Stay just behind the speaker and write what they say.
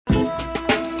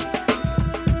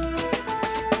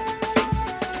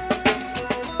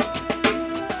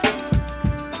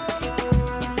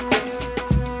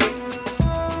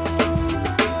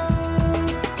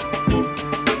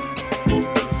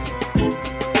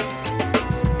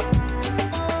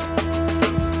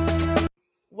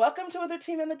Wizard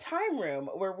Team in the Time Room,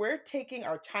 where we're taking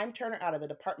our time turner out of the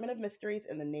Department of Mysteries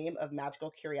in the name of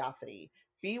magical curiosity.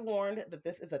 Be warned that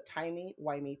this is a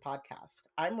timey-wimey podcast.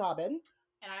 I'm Robin.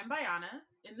 And I'm Bayana.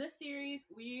 In this series,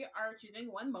 we are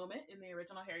choosing one moment in the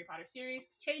original Harry Potter series,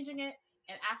 changing it,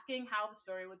 and asking how the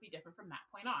story would be different from that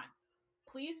point on.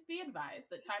 Please be advised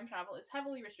that time travel is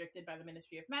heavily restricted by the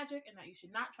Ministry of Magic and that you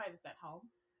should not try this at home.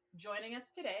 Joining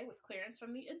us today with clearance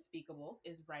from the Unspeakables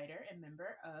is writer and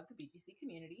member of the BGC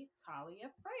community,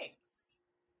 Talia Franks.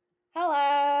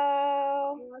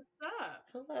 Hello. What's up?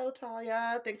 Hello,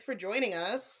 Talia. Thanks for joining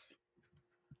us.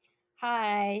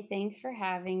 Hi, thanks for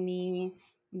having me.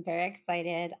 I'm very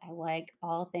excited. I like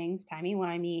all things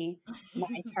timey-wimey.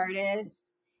 My TARDIS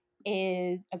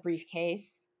is a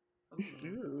briefcase.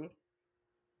 Ooh.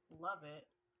 Love it.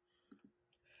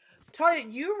 Talia,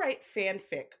 you write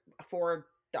fanfic for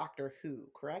Doctor Who,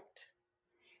 correct?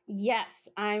 Yes,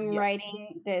 I'm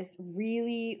writing this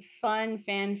really fun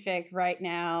fanfic right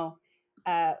now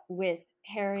with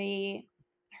Harry,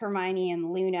 Hermione,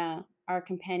 and Luna, our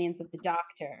companions of the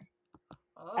Doctor.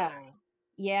 Oh.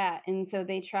 Yeah, and so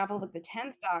they travel with the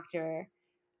 10th Doctor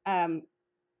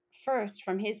first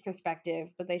from his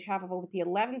perspective, but they travel with the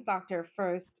 11th Doctor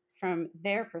first from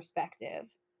their perspective.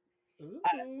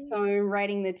 So I'm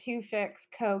writing the two fics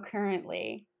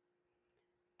concurrently.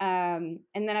 And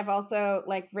then I've also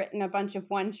written a bunch of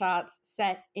one-shots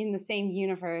set in the same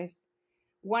universe,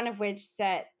 one of which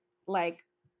set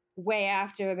way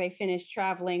after they finished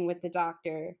traveling with the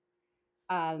Doctor,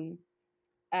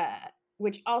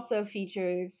 which also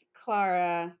features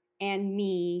Clara and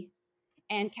me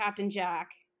and Captain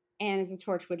Jack and is a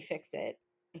Torchwood Fix-It.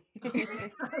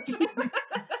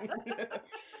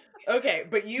 Okay,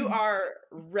 but you are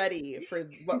ready for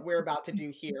what we're about to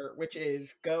do here, which is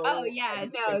go. Oh yeah,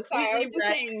 no, sorry, I was just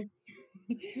saying.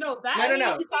 No.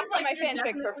 It's also my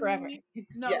fanfic for forever.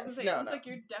 No, yes, it looks like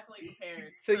you're definitely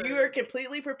prepared. So you are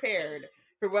completely prepared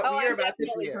for what we are about to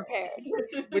do, prepared.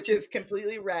 which is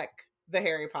completely wreck the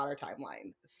Harry Potter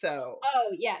timeline. So.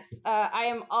 Oh yes, I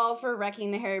am all for wrecking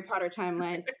the Harry Potter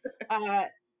timeline.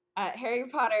 Harry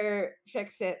Potter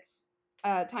fix-its,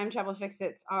 time travel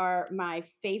fix-its are my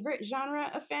favorite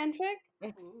genre of fanfic.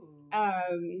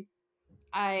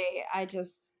 I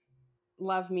just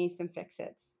love me some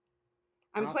fix-its.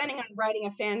 I'm planning on writing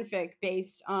a fanfic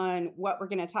based on what we're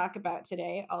going to talk about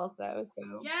today also.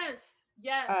 So yes.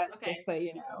 Okay. Just so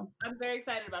you know. I'm very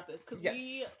excited about this because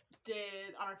we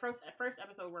did on our first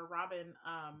episode where Robin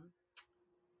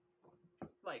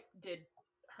did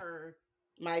her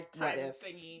my time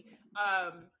thingy.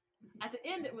 At the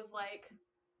end it was like,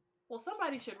 well,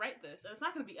 somebody should write this, and it's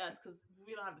not going to be us because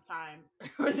we don't have the time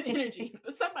or the energy,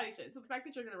 but somebody should. So the fact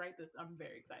that you're going to write this, I'm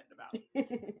very excited about.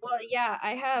 Well, yeah,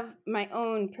 I have my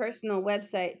own personal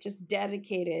website just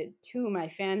dedicated to my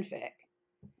fanfic.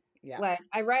 Yeah.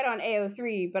 I write on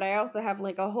AO3, but I also have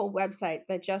a whole website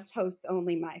that just hosts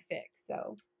only my fic.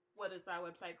 So what is that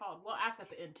website called? We'll ask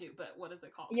at the end too, but what is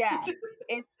it called? Yeah,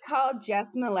 it's called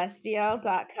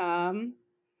justmolestial.com.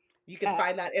 You can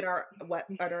find that in our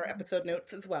episode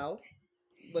notes as well,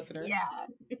 listeners. Yeah,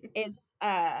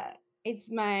 it's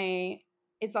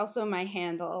also my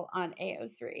handle on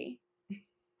AO3.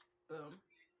 Boom.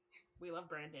 We love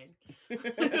branding.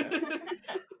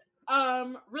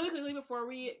 Really quickly before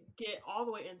we get all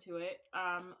the way into it,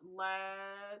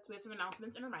 we have some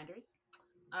announcements and reminders.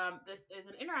 This is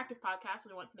an interactive podcast.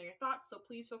 We want to know your thoughts, so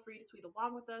please feel free to tweet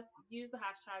along with us. Use the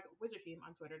hashtag WizardTeam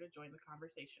on Twitter to join the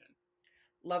conversation.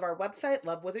 Love our website,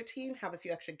 love Wizard Team, have a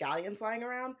few extra galleons lying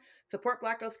around. Support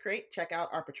Black Ghost Crate, check out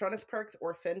our Patronus perks,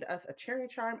 or send us a cheering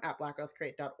charm at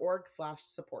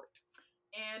blackghostcrate.org/support.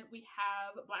 And we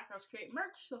have Black Girls Create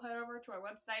merch, so head over to our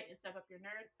website and step up your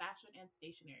nerd, fashion, and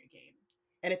stationery game.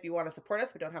 And if you want to support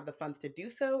us but don't have the funds to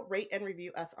do so, rate and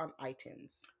review us on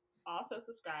iTunes. Also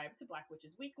subscribe to Black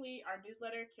Witches Weekly, our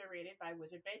newsletter curated by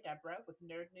Wizard Bay Deborah with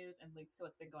nerd news and links to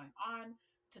what's been going on.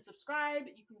 To subscribe,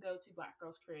 you can go to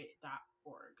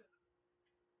blackgirlscreate.org.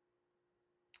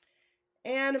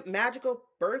 And magical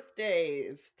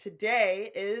birthdays.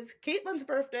 Today is Caitlin's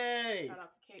birthday. Shout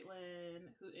out to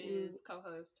Caitlin, who is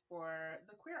co-host for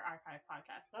the Queer Archive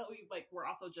podcast. So we're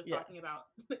also just talking about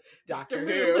Doctor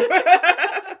Who.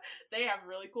 They have a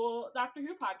really cool Doctor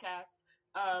Who podcast.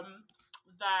 I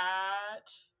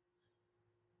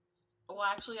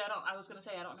was gonna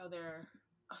say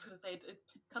it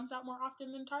comes out more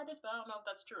often than TARDIS, but I don't know if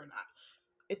that's true or not.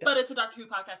 But it's a Doctor Who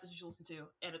podcast that you should listen to,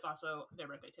 and it's also their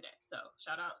birthday today. So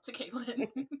shout out to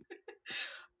Caitlin.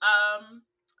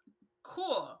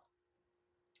 Cool.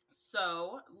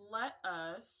 So let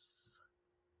us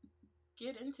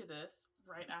get into this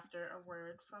right after a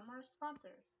word from our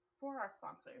sponsors. For our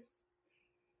sponsors.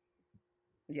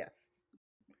 Yes.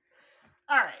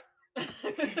 All right.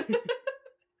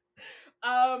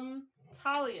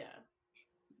 Talia,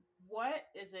 what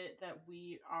is it that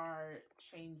we are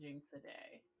changing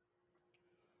today?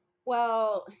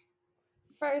 Well,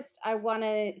 first, I want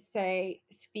to say,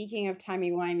 speaking of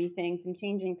timey-wimey things and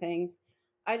changing things,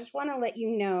 I just want to let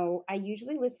you know I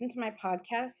usually listen to my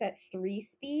podcasts at 3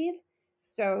 speed.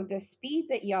 So the speed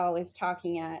that y'all is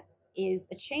talking at is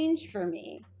a change for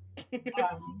me.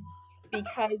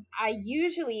 Because I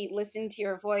usually listen to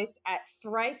your voice at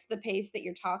thrice the pace that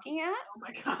you're talking at. Oh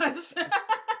my gosh.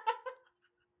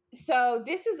 So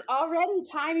this is already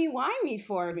timey-wimey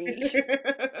for me.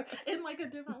 In like a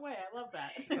different way. I love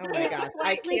that. Oh my In a gosh. I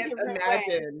slightly can't different way.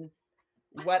 imagine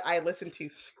what I listen to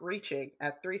screeching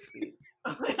at 3 speed.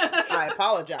 I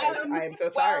apologize. I am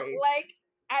so Well, sorry. like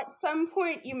at some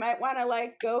point you might want to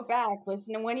like go back,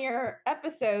 listen to one of your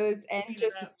episodes and Speed it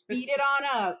just up. speed it on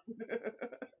up.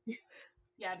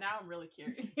 Yeah, now I'm really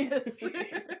curious.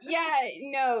 Yeah,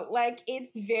 no, like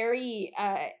it's very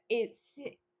it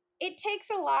takes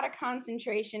a lot of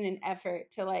concentration and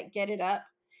effort to like get it up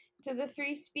to the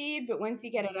 3 speed, but once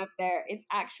you get it up there, it's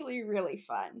actually really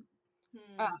fun.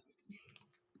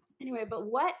 Anyway, but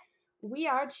what we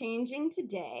are changing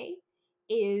today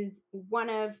is one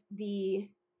of the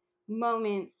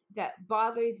moments that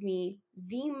bothers me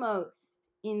the most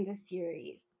in the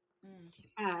series,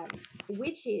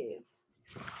 which is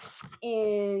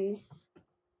in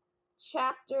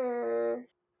chapter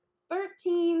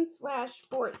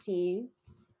 13/14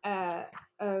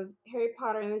 of Harry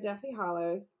Potter and the Deathly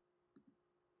Hallows.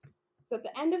 So at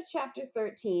the end of chapter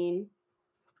 13,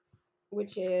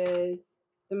 which is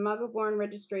the Muggle-born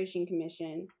Registration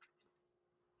Commission,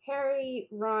 Harry,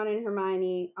 Ron, and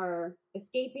Hermione are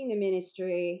escaping the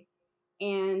Ministry,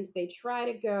 and they try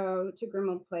to go to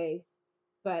Grimmauld Place,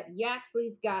 but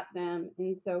Yaxley's got them,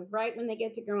 and so right when they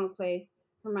get to Grimmauld Place,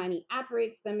 Hermione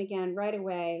apparates them again right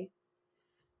away,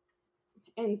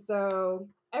 and so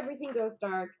everything goes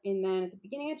dark, and then at the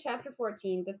beginning of chapter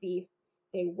 14, the thief,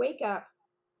 they wake up,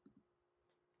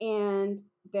 and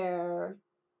they're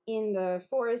in the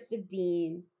Forest of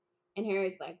Dean, and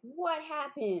Harry's like, what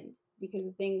happened? Because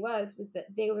the thing was that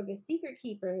they were the secret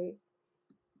keepers,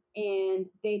 and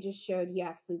they just showed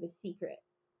Yaxley the secret.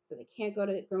 So they can't go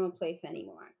to Grimmauld Place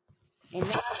anymore. And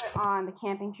now they're on the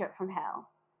camping trip from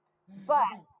hell.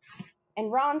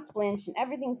 And Ron's flinched, and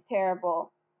everything's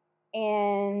terrible.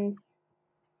 And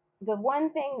the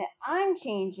one thing that I'm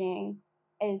changing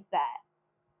is that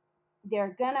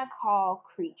they're gonna call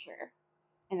Kreacher.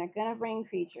 And they're gonna bring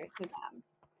Kreacher to them.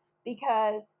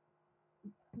 Because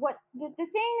what the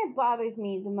thing that bothers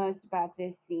me the most about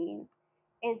this scene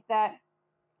is that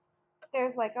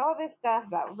there's like all this stuff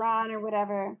about Ron or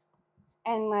whatever,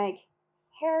 and like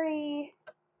Harry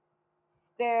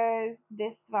spares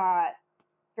this thought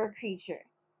for Kreacher,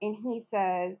 and he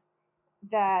says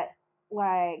that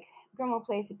like Grimmauld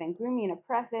Place had been gloomy and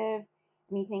oppressive,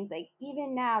 and he thinks like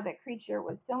even now that Kreacher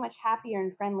was so much happier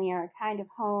and friendlier, a kind of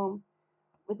home,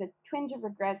 with a twinge of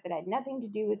regret that had nothing to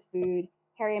do with food.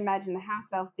 Harry imagined the house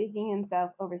elf busying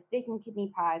himself over steak and kidney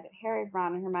pie that Harry,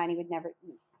 Ron, and Hermione would never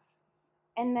eat.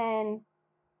 And then,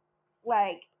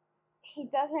 like, he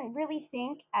doesn't really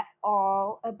think at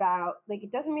all about, like,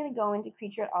 it doesn't really go into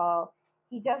Kreacher at all.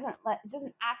 He doesn't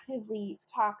actively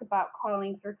talk about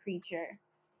calling for Kreacher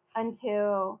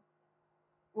until,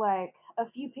 like, a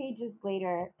few pages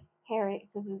later. Harry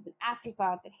says it's an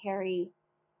afterthought that Harry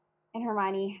and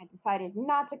Hermione had decided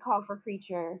not to call for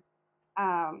Kreacher,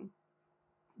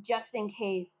 just in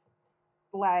case,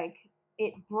 like,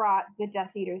 it brought the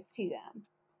Death Eaters to them.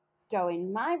 So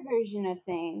in my version of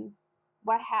things,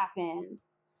 what happened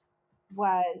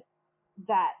was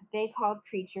that they called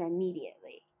Kreacher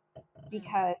immediately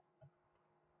because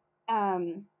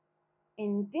in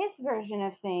this version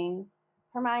of things,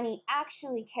 Hermione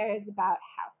actually cares about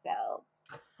house elves.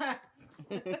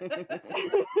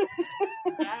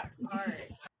 That part.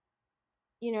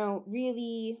 You know,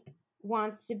 really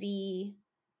wants to be,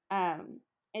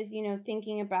 as you know,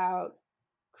 thinking about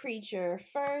Kreacher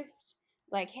first.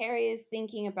 Like Harry is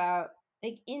thinking about,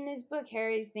 like in this book,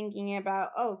 Harry's thinking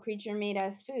about, oh, Kreacher made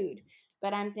us food,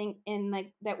 but I'm thinking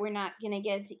like that we're not gonna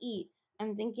get to eat.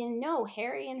 I'm thinking no,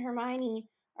 Harry and Hermione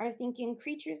are thinking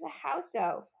Kreacher's a house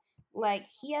elf. Like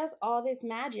he has all this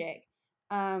magic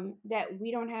that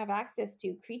we don't have access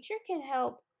to. Kreacher can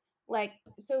help. Like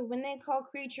so when they call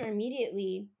Kreacher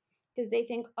immediately, because they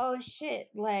think, oh shit,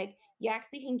 like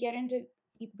Yaxley can get into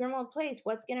Grimmauld Place,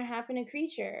 what's gonna happen to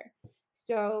Kreacher?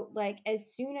 So like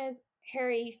as soon as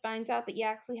Harry finds out that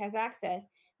Yaxley has access,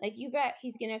 like you bet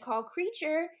he's gonna call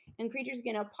Kreacher, and Kreacher's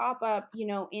gonna pop up, you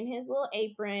know, in his little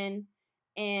apron,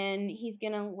 and he's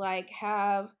gonna like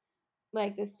have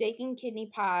like the steak and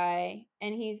kidney pie,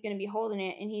 and he's gonna be holding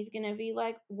it, and he's gonna be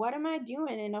like, what am I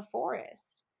doing in a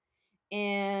forest?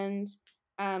 And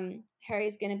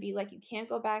Harry's gonna be like, you can't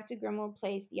go back to Grimmauld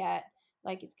Place yet,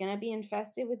 like it's gonna be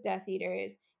infested with Death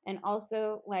Eaters, and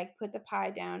also like put the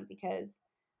pie down because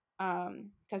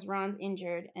Ron's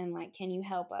injured, and like, can you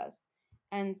help us?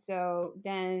 And so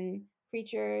then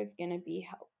Kreacher is gonna be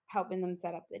helping them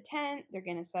set up the tent. They're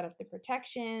gonna set up the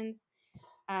protections.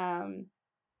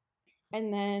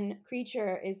 And then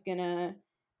Kreacher is gonna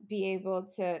be able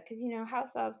to, because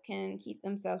house elves can keep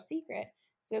themselves secret.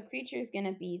 So Kreacher's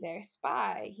gonna be their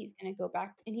spy. He's gonna go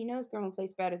back, and he knows Grimmauld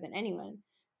Place better than anyone.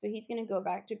 So he's gonna go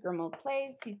back to Grimmauld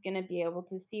Place. He's gonna be able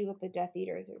to see what the Death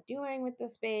Eaters are doing with the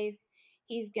space.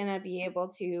 He's gonna be able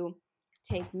to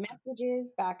take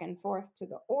messages back and forth to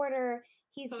the Order.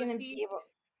 He's gonna be able.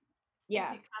 Yeah.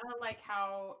 Is he kind of like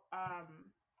how?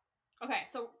 Okay,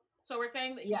 so we're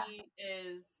saying that he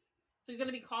is. So he's going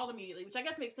to be called immediately, which I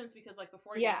guess makes sense because like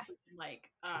before you actually can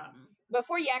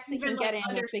before you actually even can get in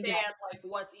understand and figure out like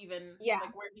what's even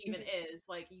like where he even is,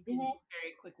 like you can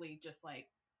very quickly just like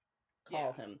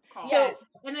call him. Him.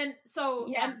 And then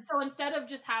and so instead of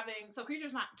just having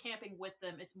Kreacher's not camping with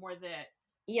them, it's more that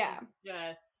he's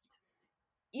just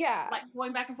like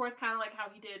going back and forth, kind of like how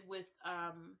he did with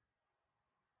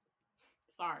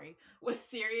with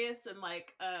Sirius and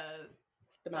like the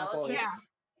Malfoy.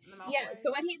 Yeah,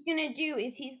 so what he's gonna do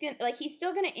is he's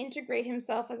still gonna integrate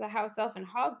himself as a house elf in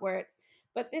Hogwarts,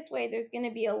 but this way there's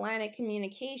gonna be a line of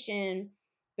communication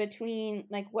between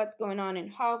like what's going on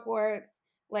in Hogwarts.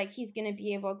 Like he's gonna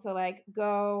be able to like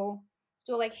go,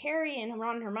 so like Harry and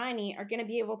Ron and Hermione are gonna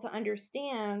be able to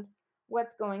understand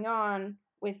what's going on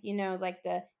with like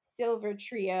the Silver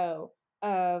Trio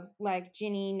of like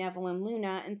Ginny, Neville, and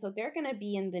Luna, and so they're gonna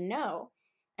be in the know.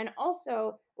 And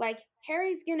also, like,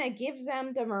 Harry's gonna give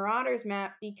them the Marauders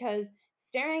map because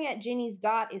staring at Ginny's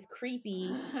dot is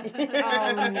creepy.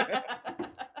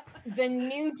 The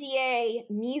new DA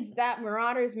needs that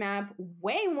Marauders map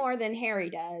way more than Harry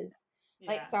does.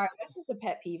 Yeah. Like, sorry, that's just a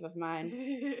pet peeve of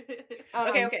mine.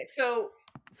 Okay. So,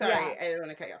 sorry, I didn't want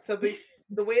to cut you off. So,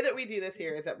 the way that we do this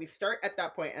here is that we start at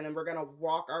that point, and then we're gonna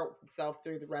walk ourselves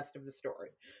through the rest of the story.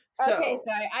 So, okay,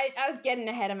 sorry, I was getting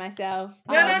ahead of myself.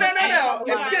 No.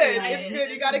 It's good. It's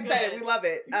good. You got excited. We love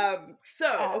it.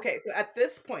 Okay. So at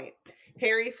this point,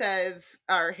 Harry's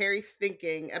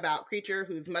thinking about Kreacher,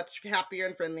 who's much happier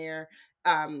and friendlier.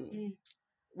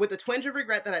 With a twinge of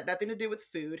regret that had nothing to do with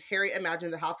food, Harry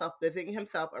imagined the house elf busying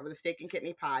himself over the steak and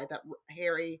kidney pie that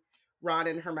Harry, Ron,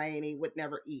 and Hermione would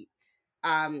never eat.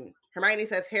 Hermione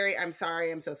says, Harry, I'm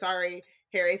sorry. I'm so sorry.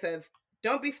 Harry says,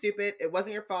 don't be stupid. It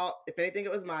wasn't your fault. If anything,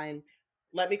 it was mine.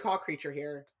 Let me call Kreacher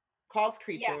here. Calls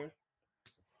Kreacher. Yeah.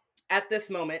 At this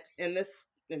moment, in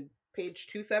page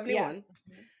 271.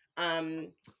 Yeah.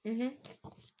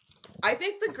 I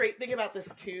think the great thing about this,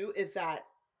 too, is that,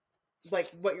 like,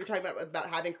 what you're talking about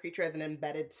having Kreacher as an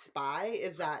embedded spy,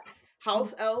 is that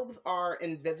house elves are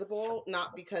invisible,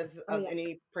 not because of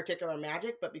any particular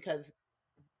magic, but because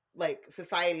like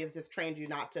society has just trained you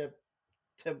not to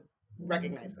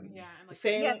recognize them. Yeah,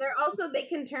 and like, they're also, they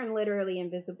can turn literally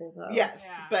invisible though. Yes,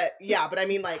 yeah. but I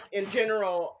mean, like in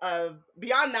general,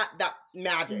 beyond that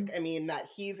magic, I mean that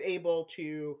he's able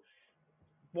to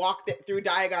walk through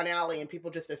Diagon Alley and people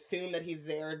just assume that he's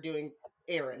there doing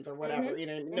errands or whatever.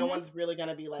 No one's really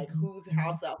gonna be like, whose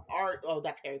house elf are? Oh,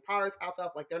 that's Harry Potter's house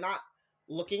elf. Like they're not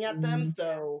looking at them,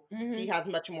 so he has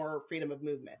much more freedom of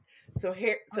movement. So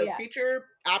Kreacher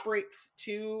operates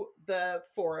to the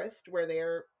forest where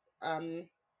they're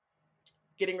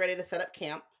getting ready to set up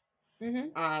camp.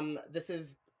 This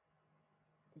is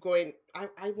going.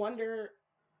 I wonder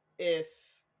if,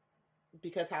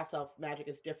 because house elf magic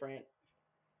is different,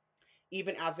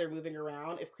 even as they're moving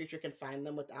around, if Kreacher can find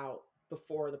them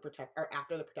before the or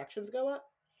after the protections go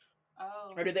up.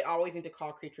 Oh. Or do they always need to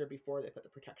call Kreacher before they put the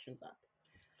protections up?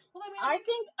 Well, I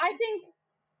think.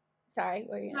 Sorry,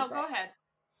 what were you gonna say? No, go ahead.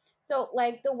 So,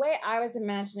 like, the way I was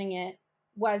imagining it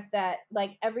was that,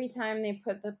 like, every time they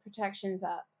put the protections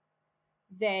up,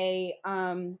 they,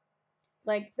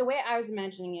 like, the way I was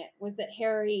imagining it was that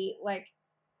Harry, like,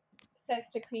 says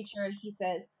to Kreacher, he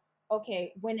says,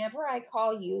 okay, whenever I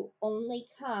call you, only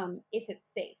come if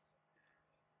it's safe.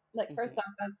 Like, first off,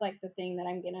 that's, like, the thing that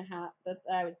I'm gonna have, that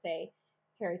I would say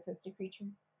Harry says to Kreacher.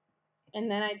 And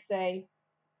then I'd say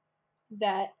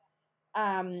that,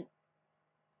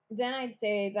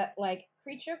 like,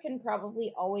 Kreacher can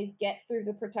probably always get through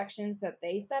the protections that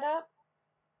they set up,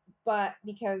 but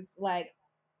because, like,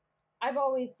 I've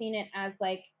always seen it as,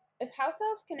 like, if house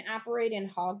elves can operate in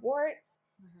Hogwarts,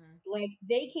 like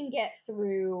they can get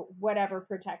through whatever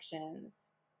protections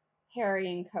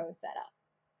Harry and Co set up.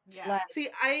 Yeah. Like, See,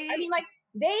 I mean, like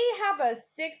they have a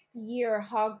 6th-year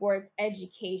Hogwarts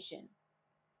education.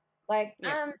 Like,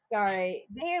 Yeah. I'm sorry,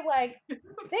 they're like they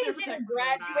didn't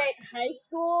graduate high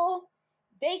school.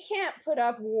 They can't put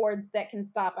up wards that can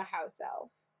stop a house elf.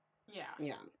 Yeah.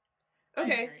 Yeah. I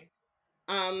Okay.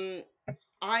 agree.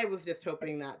 I was just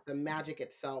hoping that the magic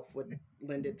itself would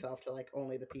lend itself to like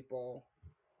only the people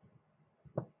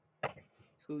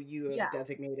who you have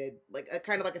designated, like a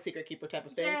kind of like a secret keeper type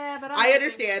of thing. Yeah, but I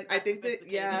understand. I think that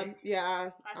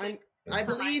I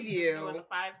believe you. Doing the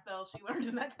 5 spells she learned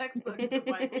in that textbook. It's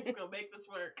like, we're just gonna make this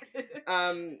work.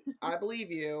 I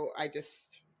believe you. I just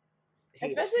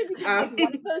especially because like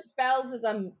one of those spells is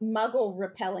a Muggle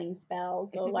repelling spell,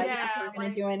 so like that's not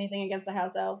going to do anything against a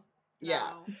house elf. Yeah.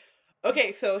 No.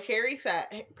 Okay, so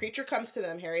Kreacher comes to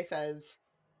them. Harry says,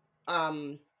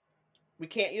 "We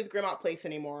can't use Grimmauld Place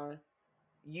anymore.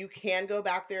 You can go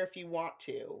back there if you want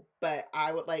to, but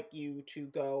I would like you to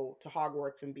go to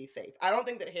Hogwarts and be safe." I don't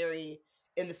think that Harry,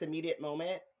 in this immediate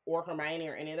moment, or Hermione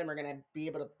or any of them are going to be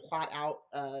able to plot out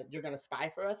 "you're going to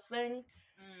spy for us" thing.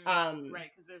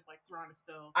 Right, because there's like Ron is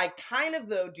still. I kind of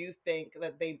though do think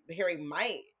that Harry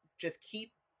might just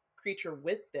keep Kreacher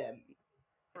with them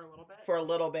for a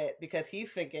little bit because he's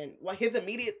thinking, well, he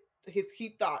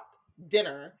thought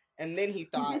dinner and then he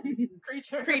thought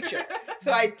Kreacher.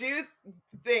 So I do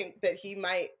think that he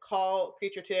might call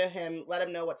Kreacher to him, let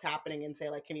him know what's happening, and say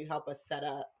like, "Can you help us set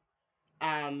up?"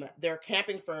 They're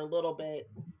camping for a little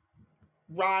bit.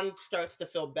 Ron starts to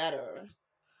feel better,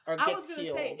 or gets healed. I was gonna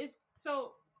say,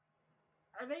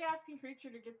 are they asking Kreacher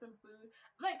to get them food?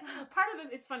 Like, part of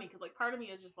this, it's funny because like part of me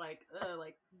is just like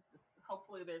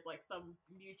hopefully there's like some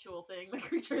mutual thing that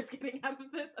Kreacher is getting out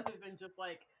of this, other than just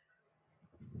like,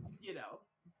 you know,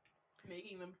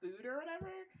 making them food or whatever.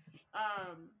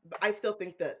 But I still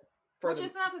think that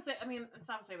it's not to say. I mean, it's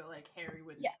not to say that like Harry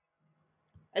would. Yeah.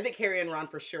 I think Harry and Ron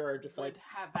for sure are just like,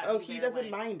 oh, he doesn't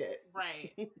mind it.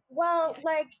 Right. Well,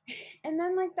 like, and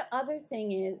then like the other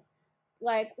thing is,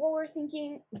 like, well, we're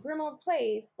thinking Grimmauld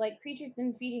Place, like Kreacher's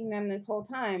been feeding them this whole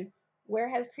time. Where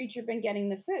has Kreacher been getting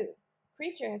the food?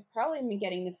 Kreacher has probably been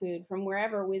getting the food from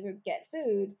wherever wizards get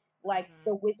food, like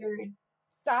the wizard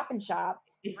Stop and Shop.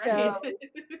 Right. So,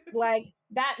 like,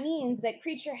 that means that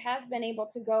Kreacher has been able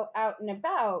to go out and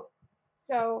about.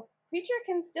 So Kreacher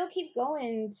can still keep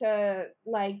going to,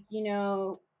 like, you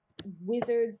know,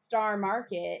 Wizard Star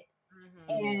Market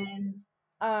and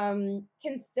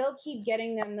can still keep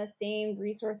getting them the same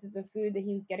resources of food that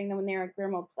he was getting them when they were at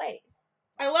Grimmauld Place.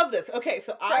 I love this. Okay,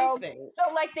 so I think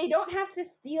so like they don't have to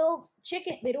steal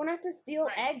chicken. They don't have to steal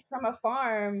eggs from a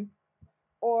farm,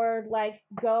 or like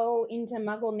go into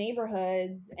Muggle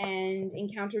neighborhoods and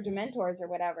encounter Dementors or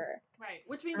whatever. Right,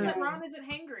 which means that Ron isn't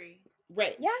hangry.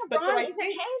 Right. Yeah, but Ron isn't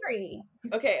hangry.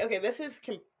 Okay, this is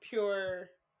pure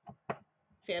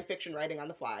fan fiction writing on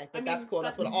the fly, but that's cool.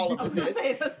 That's what all of this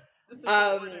is.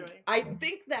 I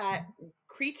think that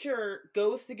Kreacher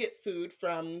goes to get food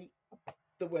from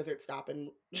the Wizard Stop and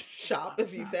Shop,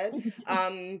 as you said,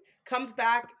 comes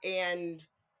back and,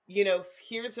 you know,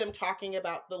 hears them talking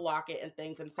about the locket and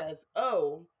things and says,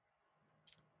 "Oh,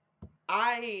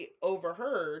 I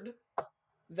overheard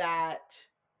that,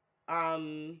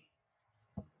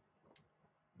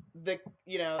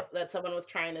 that someone was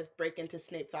trying to break into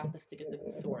Snape's office to get the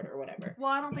sword or whatever."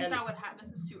 Well, I don't think that would happen.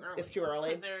 This is too early. It's too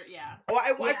early? Yeah. Well,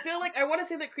 I feel like I want to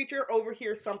say that Kreacher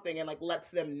overhears something and, like, lets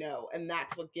them know. And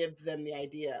that's what gives them the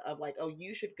idea of, like, oh,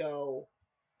 you should go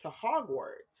to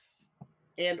Hogwarts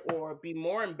and or be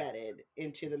more embedded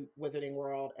into the wizarding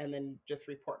world and then just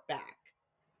report back.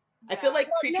 Yeah. I feel like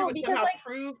Kreacher would somehow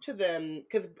prove to them,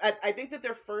 because I think that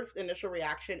their first initial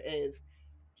reaction is,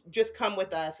 just come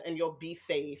with us and you'll be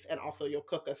safe, and also you'll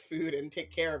cook us food and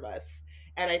take care of us.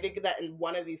 And I think that in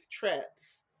one of these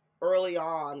trips early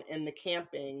on in the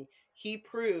camping, he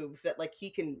proves that, like,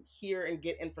 he can hear and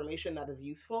get information that is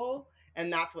useful,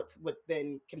 and that's what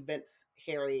then convince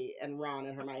Harry and Ron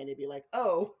and Hermione to be like,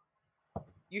 oh,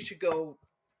 you should go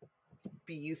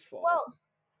be useful.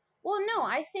 Well, no,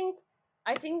 I think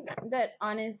that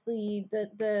honestly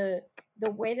the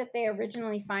way that they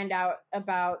originally find out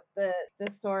about the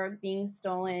sword being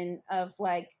stolen, of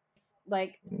like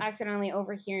accidentally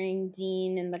overhearing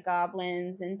Dean and the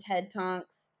goblins and Ted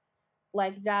Tonks,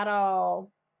 like that whole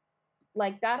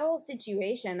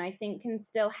situation, I think can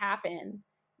still happen.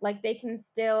 Like they can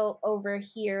still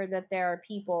overhear that there are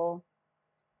people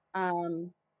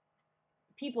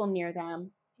near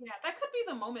them. Yeah, that could be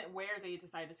the moment where they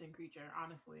decide to send Kreacher,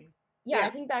 honestly. Yeah,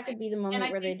 I think that could be the moment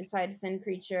where they decide to send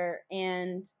Kreacher,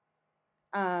 and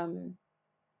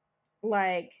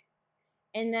like,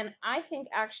 and then I think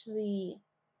actually,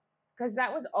 because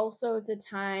that was also the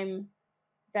time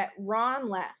that Ron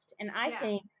left, and I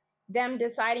think them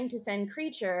deciding to send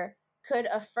Kreacher could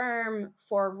affirm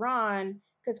for Ron,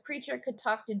 because Kreacher could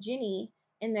talk to Ginny,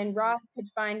 and then Ron could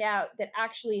find out that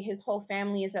actually his whole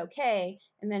family is okay,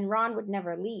 and then Ron would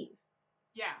never leave.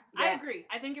 Yeah, I agree.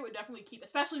 I think it would definitely keep,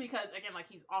 especially because again, like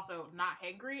he's also not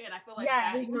hangry, and I feel like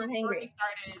he's not hangry.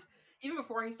 Even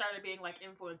before he started being like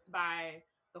influenced by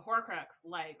the Horcrux,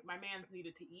 like my man's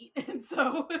needed to eat, and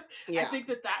so I think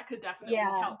that could definitely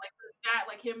help, like that,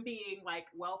 like him being like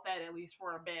well fed at least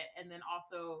for a bit, and then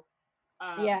also,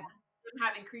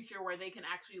 having Kreacher where they can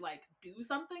actually like do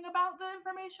something about the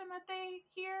information that they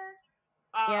hear.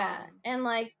 And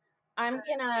like I'm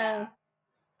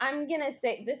gonna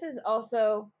say this is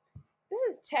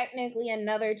technically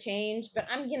another change, but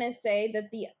I'm gonna say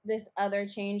that this other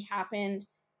change happened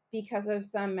because of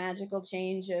some magical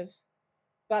change of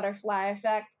butterfly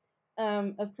effect,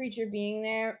 of Kreacher being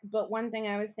there. But one thing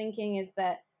I was thinking is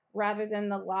that rather than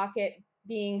the locket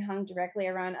being hung directly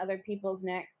around other people's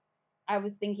necks, I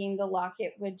was thinking the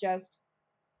locket would just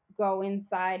go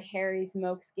inside Harry's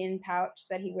moleskin pouch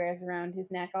that he wears around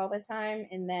his neck all the time,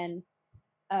 and then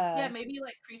maybe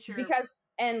like Kreacher because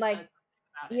and like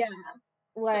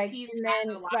like he's and then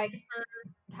the like for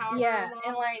however long,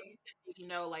 and like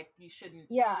like you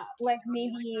shouldn't like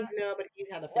maybe no, but he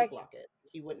had a fake locket.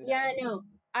 He wouldn't know. I know.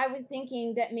 I was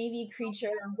thinking that maybe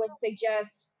Kreacher would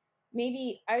suggest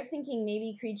maybe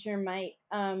Kreacher might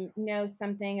know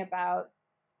something about,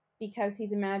 because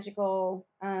he's a magical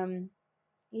been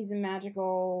in the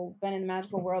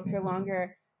magical world for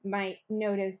longer, might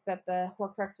notice that the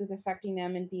Horcrux was affecting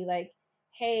them and be like,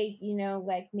 hey,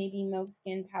 like maybe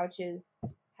moleskin pouches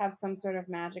have some sort of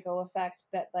magical effect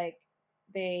that like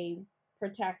they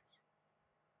protect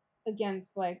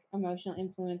against like emotional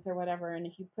influence or whatever, and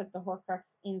if you put the Horcrux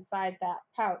inside that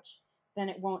pouch, then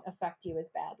it won't affect you as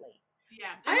badly.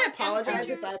 Yeah, I apologize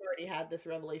if I've already had this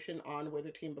revelation on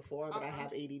Wizard Team before, but I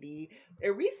have ADD.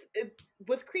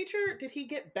 Was Kreacher, did he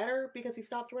get better because he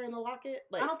stopped wearing the locket?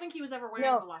 Like, I don't think he was ever wearing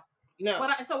the locket. No. What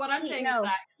I'm saying is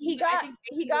that he got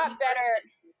better.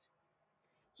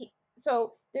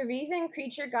 So the reason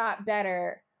Kreacher got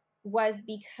better was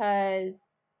because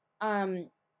the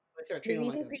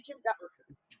reason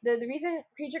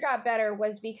Kreacher got better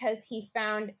was because he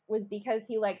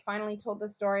like finally told the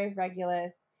story of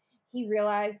Regulus. He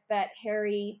realized that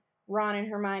Harry, Ron, and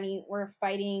Hermione were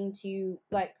fighting to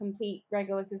like complete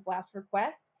Regulus's last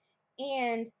request,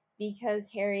 and because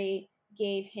Harry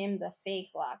gave him the fake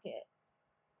locket.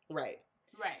 Right.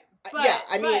 But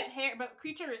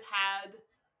Kreacher had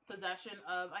possession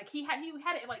of, like, he had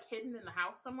it like hidden in the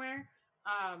house somewhere.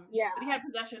 But he had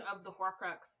possession of the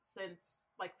Horcrux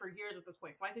since like for years at this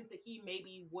point. So I think that he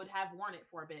maybe would have worn it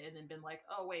for a bit and then been like,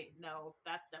 oh wait, no,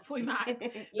 that's definitely not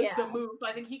the move. So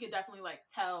I think he could definitely like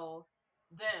tell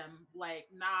them like,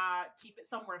 nah, keep it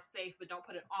somewhere safe, but don't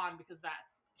put it on because that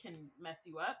can mess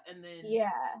you up. And then and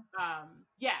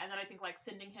then I think like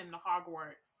sending him to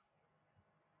Hogwarts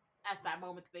at that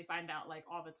moment that they find out like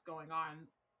all that's going on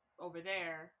over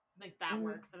there, I think that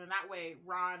works. And then that way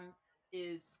Ron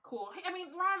is cool. I mean,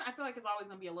 Ron, I feel like is always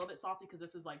going to be a little bit salty because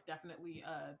this is like definitely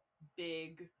a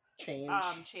big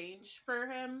change for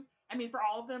him. I mean, for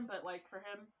all of them, but like for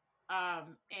him.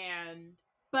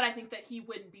 But I think that he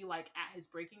wouldn't be like at his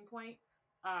breaking point.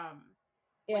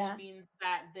 Which means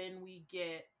that then we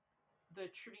get the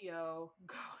trio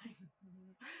going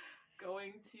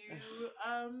to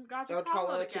Godric's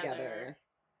Hollow together.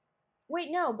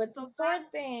 Wait, no, but the sword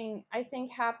thing I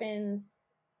think happens.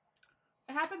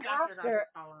 It happens after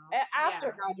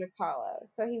Godric's Hollow,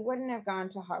 so he wouldn't have gone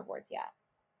to Hogwarts yet.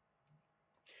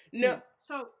 No.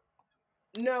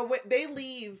 No, they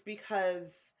leave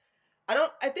because I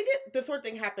think the sword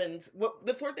thing happens.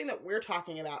 The sword thing that we're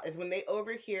talking about is when they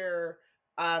overhear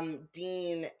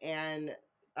Dean and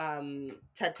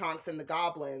Ted Thompson, the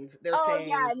goblins. They're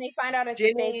saying, and they find out it's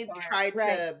Ginny fake tried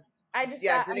to.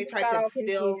 Ginny tried to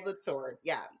steal the sword.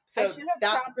 Yeah, so I should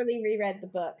have properly reread the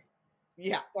book.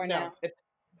 Yeah, no.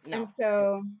 And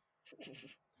so,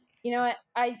 you know what?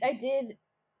 I did.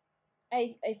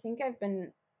 I think I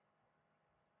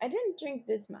didn't drink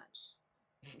this much.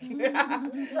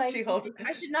 Like, she holds.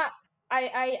 I should not.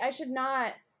 I should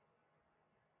not.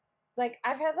 Like,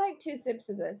 I've had like 2 sips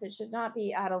of this. It should not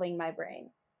be addling my brain.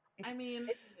 I mean,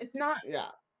 it's not. Yeah.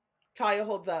 Talia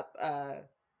holds up a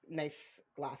nice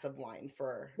glass of wine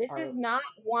for. This is not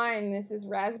wine. This is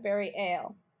raspberry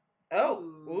ale. Oh,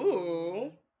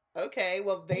 ooh. Okay,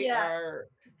 well they are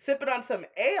sipping on some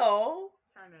ale.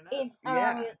 It's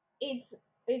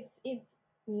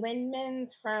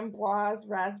Lindman's Framboise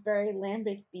Raspberry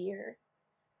Lambic Beer.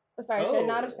 Oh, sorry, should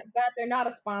not have Oh. said that. They're not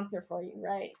a sponsor for you,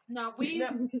 right? No, we No,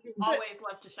 but always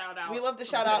love to shout out. we love to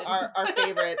some shout out good- our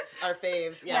favorites, our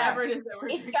faves. Yeah. Whatever it is that we're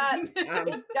It's drinking. got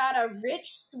it's got a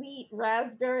rich, sweet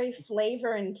raspberry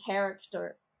flavor and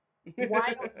character.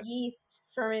 Wild yeast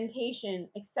fermentation,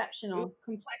 exceptional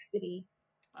complexity.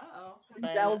 Uh-oh. From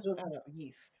Belgium.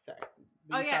 Yeast. Sorry.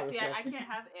 Oh Yeast yeah, was see, there. I can't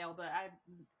have ale, but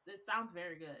it sounds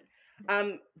very good.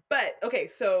 But okay,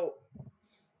 so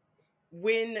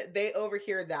when they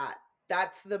overhear that,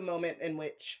 that's the moment in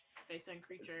which They send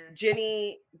Kreacher.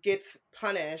 Ginny gets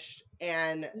punished,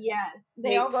 and yes,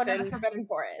 they Snape all go to the sends- Forbidden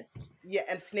Forest. Yeah,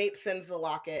 and Snape sends the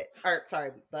locket, or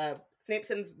sorry, Snape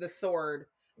sends the sword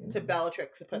to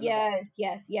Bellatrix to put in the box.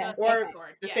 Yes. The Or fake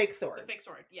sword. the Yeah. fake sword. The fake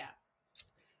sword. Yeah.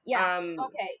 Yeah.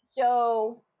 Okay.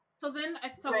 So then right,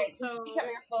 it's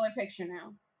becoming a fuller picture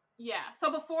now. Yeah.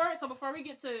 So before we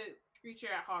get to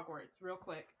Kreacher at Hogwarts, real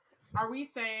quick, are we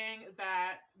saying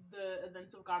that the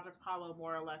events of Godric's Hollow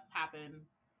more or less happen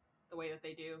the way that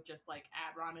they do, just like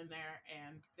add Ron in there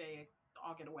and they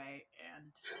all get away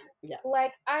and yeah.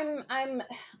 Like I'm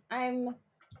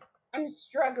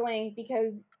struggling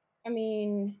because I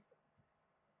mean,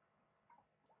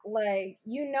 like,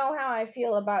 you know how I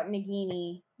feel about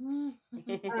Nagini.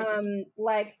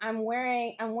 Like I'm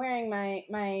wearing my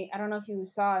I don't know if you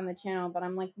saw in the channel, but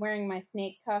I'm like wearing my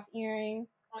snake cuff earring.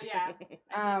 Oh yeah, I did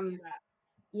see that.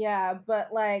 Yeah,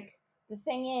 but like the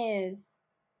thing is,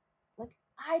 like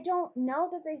I don't know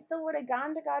that they still would have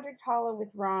gone to Godric's Hollow with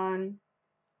Ron,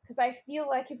 because I feel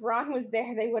like if Ron was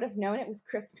there, they would have known it was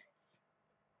Christmas.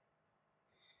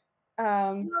 But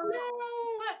I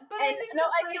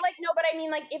feel like no, but I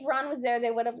mean, like if Ron was there,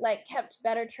 they would have like kept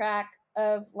better track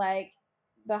of like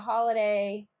the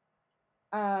holiday.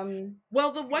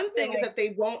 Well, the one thing is that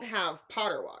they won't have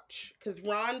Potter Watch, because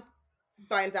Ron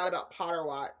finds out about Potter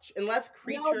Watch unless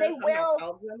Kreacher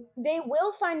tells them. They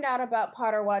will find out about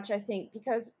Potter Watch, I think,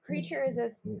 because Kreacher is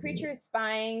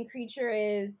spying.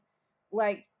 Kreacher is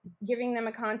like giving them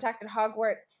a contact at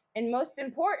Hogwarts, and most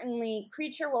importantly,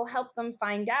 Kreacher will help them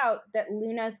find out that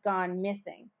Luna's gone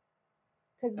missing,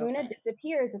 because Luna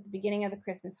disappears at the beginning of the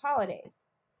Christmas holidays.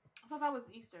 I thought that was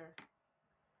Easter.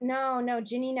 No,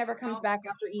 Ginny never comes back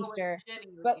after Easter.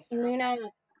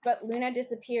 But Luna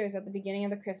disappears at the beginning of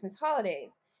the Christmas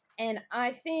holidays. And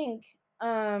I think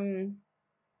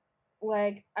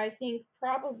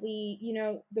probably,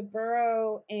 the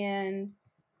Burrow and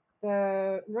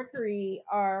the Rookery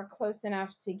are close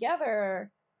enough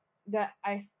together that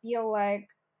I feel like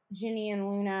Ginny and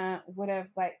Luna would have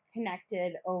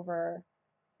connected over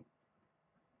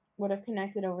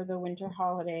the winter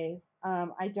holidays.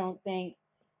 I don't think.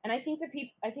 And I think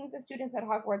the students at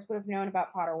Hogwarts would have known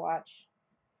about Potter Watch.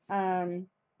 I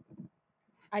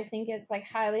think it's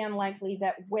highly unlikely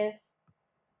that with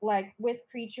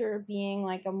Kreacher being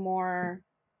a more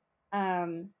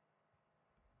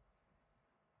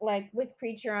with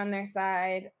Kreacher on their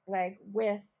side, I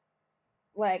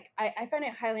find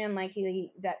it highly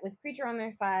unlikely that with Kreacher on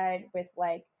their side, with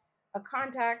a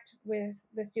contact with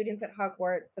the students at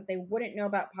Hogwarts, that they wouldn't know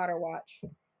about Potter Watch.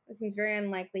 This seems very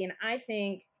unlikely, and I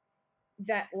think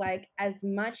that as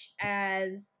much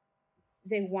as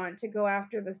they want to go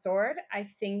after the sword, I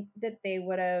think that they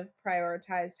would have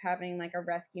prioritized having a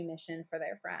rescue mission for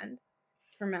their friend.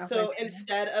 So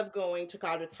instead of going to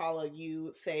Godric's Hollow,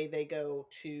 you say they go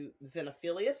to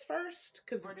Xenophilius first,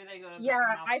 or do they go to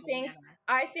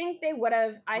I think they would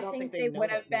have. I think they would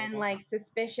have been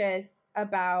suspicious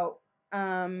about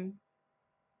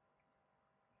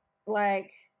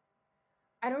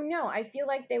I don't know. I feel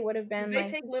like they would have been they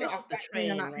take Luna off the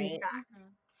train, right?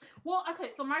 Well, okay.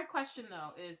 So my question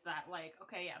though is that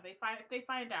if they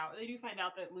find out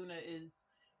that Luna is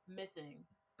missing,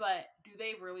 but do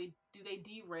they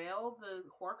derail the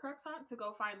Horcrux hunt to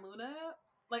go find Luna?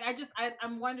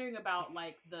 I'm wondering about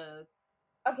the.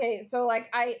 Okay, so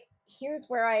here's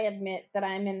where I admit that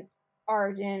I'm an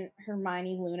ardent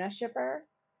Hermione Luna shipper.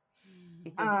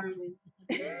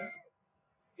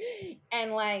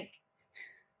 And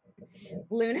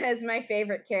Luna is my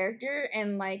favorite character,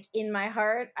 and in my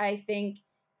heart I think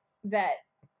that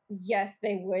yes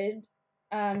they would,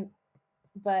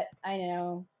 but I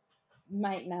know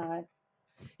might not.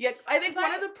 Yeah, I think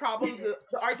one of the problems, the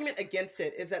argument against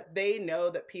it, is that they know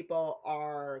that people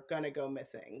are gonna go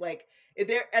missing.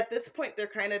 They're at this point, they're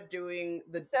kind of doing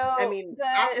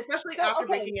especially after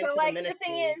breaking into the Ministry. The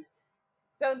thing is,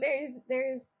 so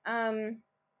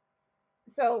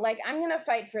I'm gonna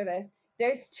fight for this.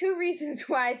 There's two reasons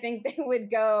why I think they would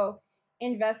go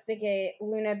investigate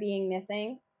Luna being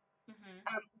missing.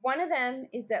 One of them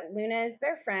is that Luna is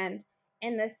their friend,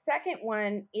 And the second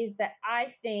one is that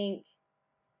I think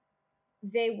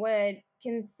they would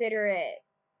consider it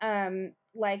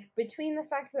like between the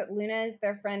fact that Luna is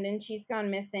their friend and she's gone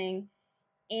missing,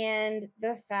 and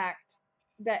the fact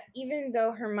that even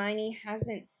though Hermione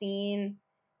hasn't seen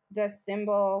the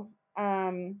symbol,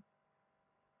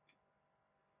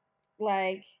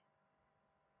 like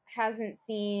hasn't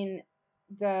seen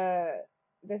the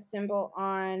symbol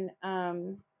on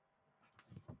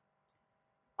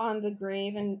the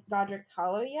grave in Godric's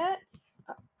Hollow yet,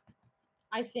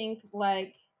 I think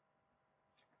like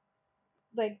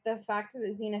the fact that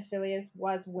Xenophilius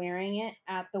was wearing it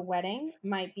at the wedding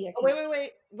might be a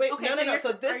wait. Okay, no.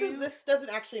 So this doesn't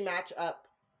actually match up.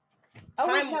 Oh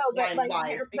wait, no, but like,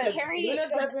 wise, because Harry Luna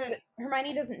doesn't.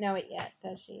 Hermione doesn't know it yet,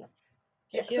 does she?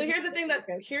 Yeah. So here's the thing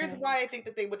here's why I think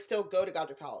that they would still go to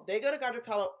Godric's Hollow. They go to Godric's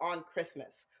Hollow on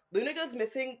Christmas. Luna goes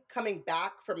missing coming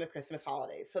back from the Christmas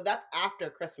holidays, so that's after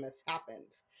Christmas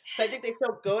happens. So I think they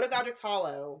still go to Godric's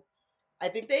Hollow. I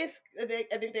think they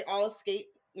all escape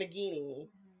Nagini,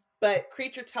 but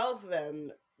Kreacher tells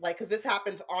them, like, because this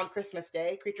happens on Christmas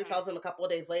Day. Kreacher tells them a couple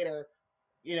of days later,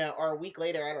 or a week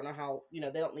later. I don't know how.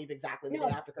 They don't leave exactly the day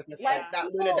after Christmas. Like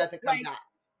that Luna doesn't come back.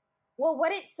 Well,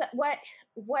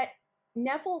 what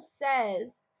Neville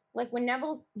says, like when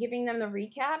Neville's giving them the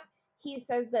recap, he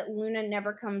says that Luna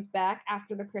never comes back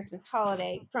after the Christmas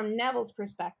holiday from Neville's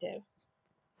perspective.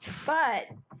 But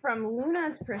from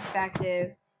Luna's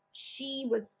perspective, she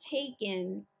was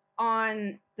taken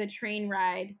on the train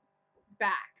ride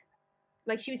back.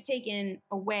 Like she was taken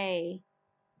away.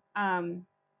 On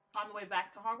the way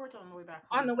back to Hogwarts, or on the way back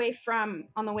home?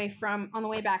 On the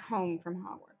way back home from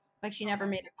Hogwarts. Like she never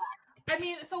made it back. I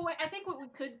mean, so I think what we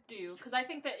could do, because I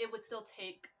think that it would still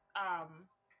take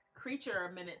Kreacher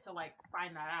a minute to like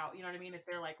find that out. You know what I mean? If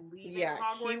they're like leaving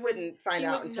Hogwarts, he wouldn't find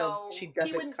out until she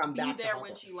doesn't come back. He wouldn't be there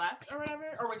when she left or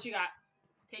whatever, or when she got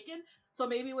taken. So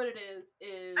maybe what it is.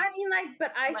 I mean, like,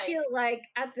 but I feel like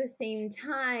at the same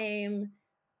time,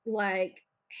 like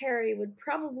Harry would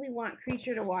probably want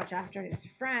Kreacher to watch after his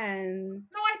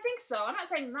friends. No, I think so. I'm not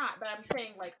saying not, but I'm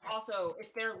saying like also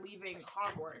if they're leaving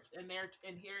Hogwarts and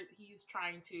here he's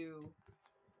trying to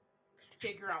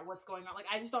figure out what's going on. Like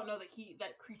I just don't know that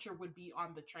Kreacher would be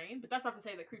on the train, but that's not to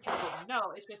say that Kreacher wouldn't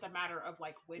know. It's just a matter of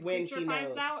like when Kreacher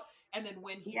finds out and then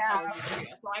when he tells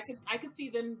Talia. So I could see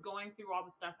them going through all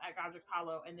the stuff at Godric's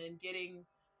Hollow and then getting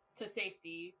to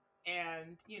safety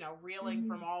and reeling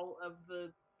from all of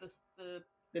the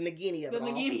Nagini of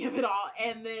it all,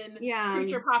 and then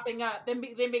Kreacher popping up, then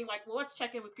being like, well, let's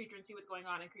check in with Kreacher and see what's going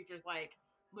on, and Kreacher's like,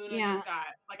 Luna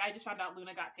I just found out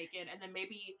Luna got taken, and then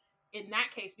maybe in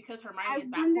that case, because Hermione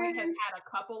at that point has had a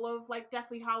couple of like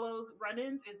Deathly Hallows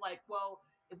run-ins, is like, well,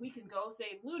 if we can go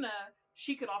save Luna,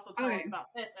 she could also tell us about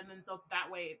this, and then so that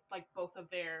way, like both of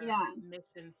their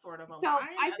missions sort of align. So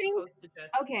I think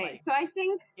so I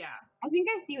think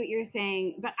I see what you're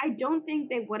saying, but I don't think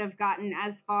they would have gotten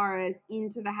as far as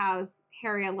into the house,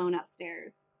 Harry alone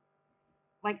upstairs.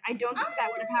 Like I don't think that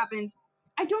would have happened.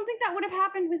 I don't think that would have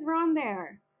happened with Ron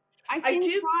there. I think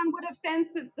Ron would have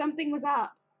sensed that something was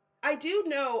up. I do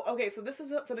know. Okay, so this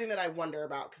is something that I wonder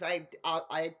about because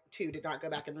I too did not go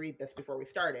back and read this before we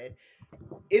started.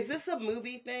 Is this a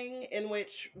movie thing in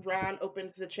which Ron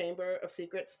opens the Chamber of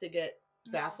Secrets to get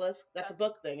Basilisk? That's a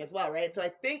book thing as well, right? So I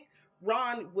think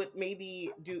Ron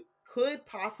could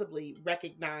possibly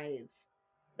recognize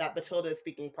that Matilda is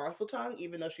speaking Parseltongue,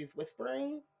 even though she's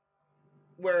whispering,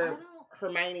 where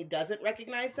Hermione doesn't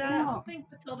recognize that. I don't think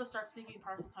Matilda starts speaking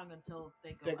Parseltongue until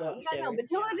they go upstairs. No,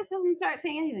 Matilda just doesn't start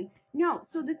saying anything. No,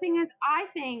 so the thing is, I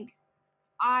think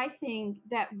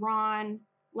that Ron,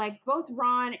 like both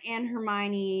Ron and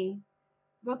Hermione's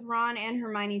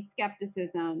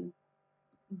skepticism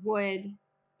would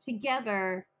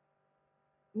together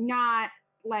not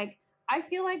like. I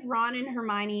feel like Ron and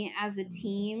Hermione as a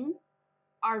team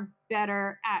are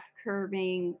better at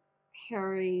curbing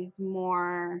Harry's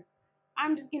more,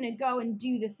 I'm just gonna go and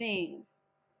do the things.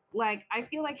 Like I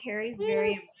feel like Harry's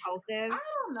very impulsive. I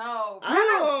don't know.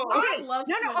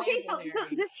 Okay, so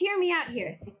just hear me out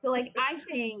here. So like I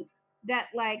think that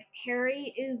like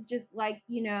Harry is just like,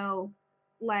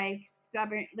 like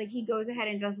stubborn, like he goes ahead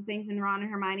and does the things, and Ron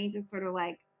and Hermione just sort of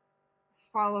like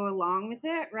follow along with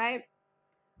it, right?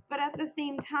 But at the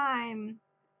same time,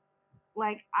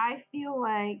 like I feel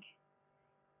like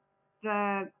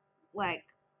the like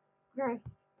gross,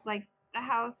 like the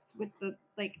house with the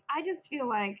like, I just feel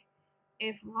like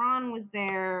if Ron was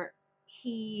there,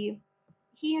 he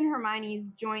and Hermione's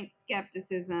joint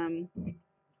skepticism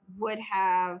would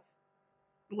have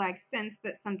like sensed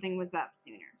that something was up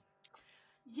sooner.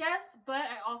 Yes, but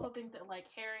I also think that like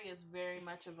Harry is very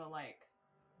much of a like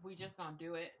we just gonna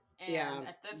do it. And Yeah,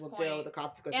 at this we'll point, deal with the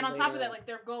consequences and on top of later. that, like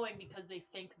they're going because they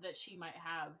think that she might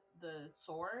have the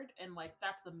sword, and like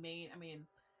that's the main. I mean,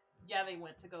 yeah, they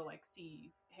went to go like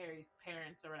see Harry's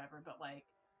parents or whatever, but like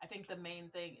I think the main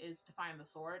thing is to find the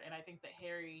sword, and I think that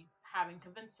Harry, having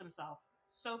convinced himself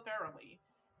so thoroughly,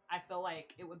 I feel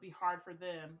like it would be hard for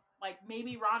them. Like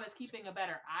maybe Ron is keeping a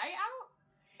better eye out.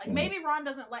 Like maybe Ron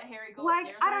doesn't let Harry go Like,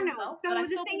 upstairs I by don't know. himself, So but I the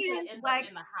still thing think they is, end like, up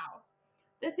in the house.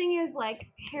 the thing is, like,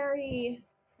 Harry.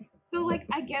 So, like,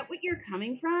 I get what you're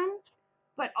coming from,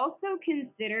 but also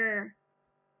consider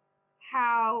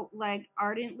how, like,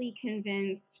 ardently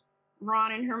convinced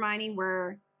Ron and Hermione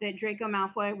were that Draco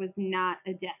Malfoy was not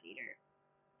a Death Eater.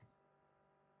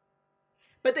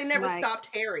 But they never Like, stopped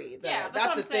Harry. Yeah, That's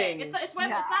what the I'm saying. thing. It's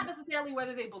not necessarily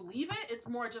whether they believe it. It's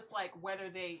more just like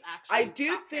whether they I actually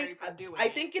do stop Harry think from doing I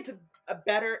it. think it's a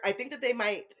better. I think that they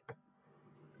might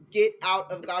get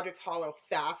out of Godric's Hollow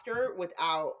faster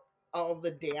without all the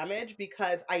damage,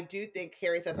 because I do think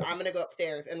Harry says, "I'm going to go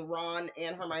upstairs," and Ron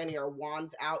and Hermione are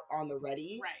wands out on the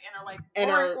ready, right? And are like,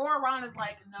 and or Ron is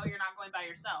like, "No, you're not going by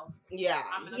yourself. yeah,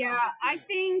 I'm gonna yeah, come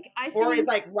with you." I or is think,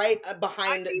 like right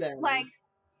behind them. like,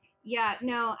 yeah,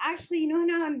 no, actually, you know,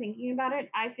 now I'm thinking about it,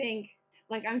 I think,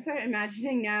 like, I'm sort of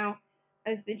imagining now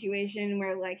a situation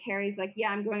where, like, Harry's like,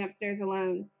 yeah, I'm going upstairs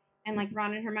alone. And, like,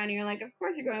 Ron and Hermione are like, of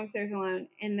course you're going upstairs alone.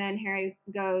 And then Harry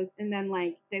goes, and then,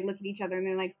 like, they look at each other and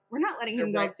they're like, we're not letting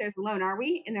him go upstairs alone, are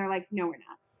we? And they're like, no, we're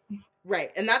not. Right.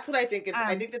 And that's what I think is,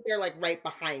 I think that they're, like, right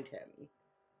behind him.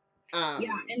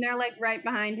 Yeah, and they're, like, right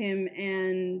behind him,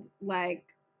 and, like,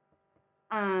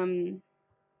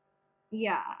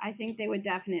 yeah, I think they would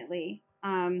definitely.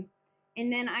 And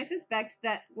then I suspect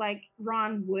that, like,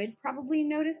 Ron would probably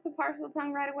notice the parcel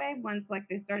tongue right away once, like,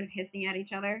 they started hissing at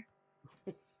each other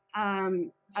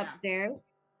upstairs.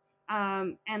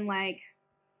 And, like,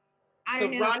 I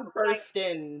don't know. Ron bursts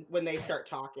in when they start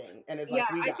talking and is like,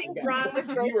 we got I think to go. Ron would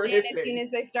burst in as soon as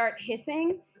they start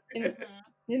hissing. And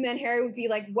then Harry would be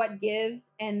like, what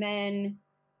gives? And then,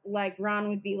 like, Ron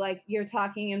would be like, you're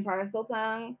talking in parcel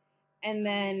tongue. And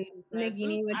then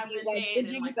Nagini would be like, the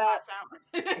jig's up.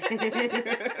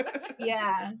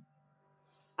 Yeah.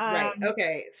 Right.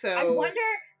 Okay. So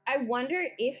I wonder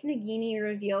if Nagini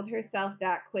revealed herself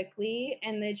that quickly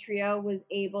and the trio was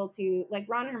able to, like,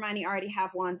 Ron and Hermione already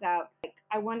have wands out. Like,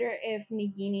 I wonder if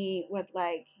Nagini would,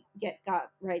 like, get got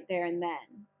right there and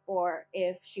then, or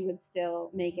if she would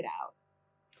still make it out.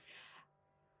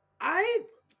 I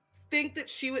think that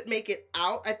she would make it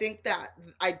out.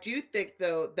 I do think,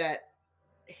 though, that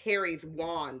Harry's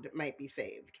wand might be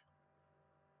saved.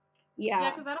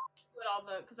 Yeah, because I don't put all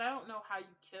the, because I don't know how you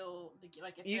kill the,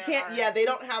 like, if you can't. Yeah, they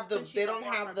don't have the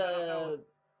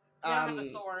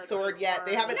sword yet.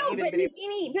 They haven't even been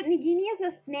able. But Nagini is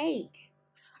a snake.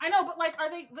 I know, but, like, are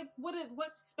they, like, what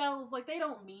spells, like, they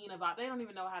don't even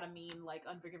know how to mean, like,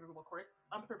 unforgivable curses.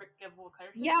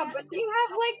 Yeah, but they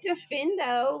have, like,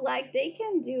 Defendo, like, they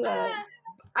can do a.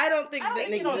 I don't think that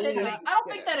I don't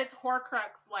think that it's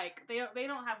Horcrux, like, they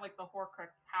don't have, like, the Horcrux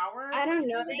power. I don't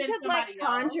know, they could, like,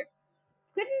 conjure.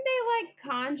 Couldn't they, like,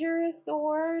 conjure a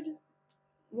sword?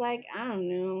 Like, I don't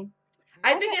know.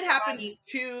 I think it happens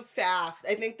too fast.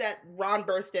 I think that Ron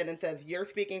bursts in and says, you're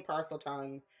speaking parcel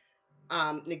tongue.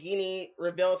 Nagini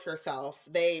reveals herself.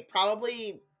 They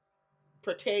probably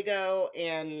Protego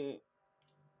and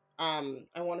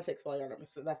I want to say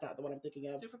Expelliarmus, so that's not the one I'm thinking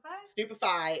of.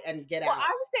 Stupefy and get out.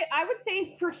 I would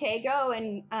say Protego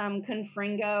and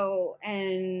Confringo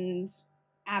and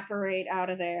apparate out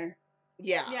of there.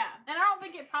 Yeah, and I don't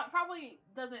think it probably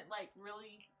doesn't, like,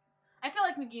 really. I feel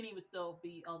like Nagini would still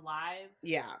be alive.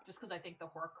 Yeah. Just because I think the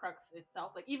Horcrux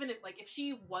itself, like, even if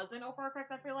she wasn't a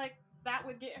Horcrux, I feel like that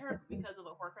would get her. Because of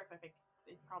the Horcrux, I think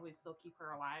they'd probably still keep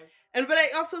her alive. But I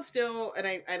also still, and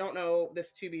I don't know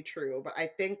this to be true, but I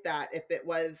think that if it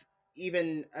was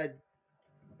even a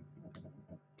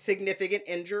significant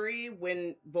injury,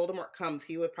 when Voldemort comes,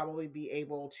 he would probably be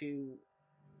able to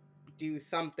do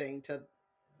something to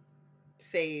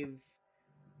save,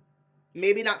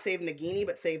 maybe not save Nagini,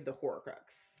 but save the Horcrux.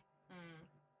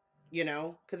 You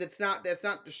know, because that's not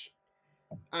just,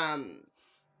 I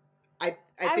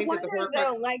think that the Horcrux,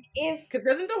 though, like, because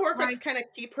doesn't the Horcrux kind of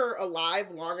keep her alive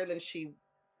longer than she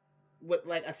would,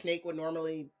 like, a snake would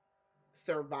normally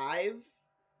survive?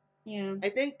 Yeah. I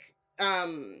think,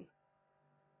 I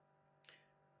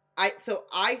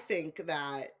think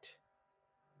that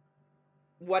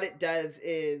what it does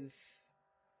is,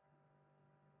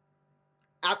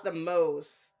 at the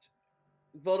most,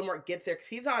 Voldemort gets there because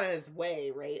he's on his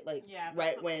way, right? Like,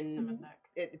 right when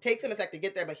it takes him a sec to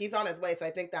get there, but he's on his way. So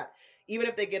I think that even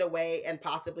if they get away and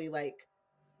possibly, like,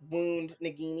 wound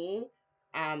Nagini,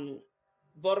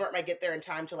 Voldemort might get there in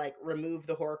time to like remove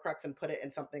the Horcrux and put it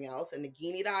in something else, and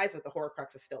Nagini dies, but the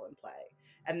Horcrux is still in play,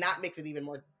 and that makes it even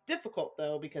more difficult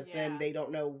though, because then they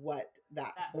don't know what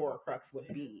that Horcrux would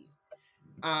be.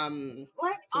 Like,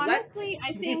 so honestly,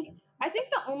 I think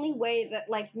the only way that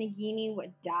like Nagini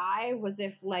would die was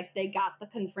if like they got the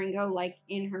Confringo like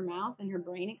in her mouth and her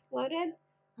brain exploded.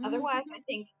 Otherwise, I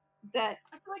think that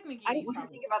I feel like Nagini's I don't want to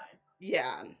think about.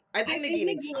 Yeah, I think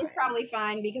Nagini's probably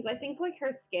fine because I think like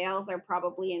her scales are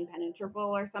probably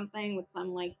impenetrable or something with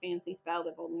some like fancy spell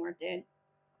that Voldemort did.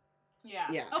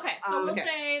 Yeah. Okay, so we'll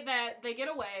say that they get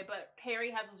away, but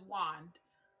Harry has his wand,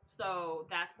 so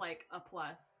that's like a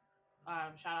plus.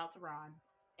 Shout out to Ron.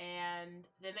 And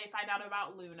then they find out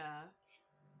about Luna.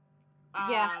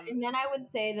 Yeah, and then I would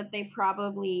say that they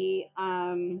probably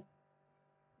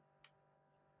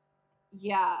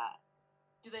yeah.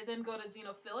 Do they then go to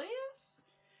Xenophilius?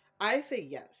 I say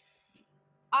yes.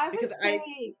 I would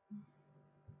say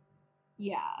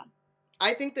yeah.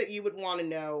 I think that you would want to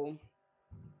know.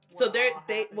 So they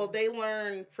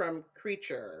learn from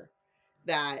Kreacher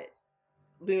that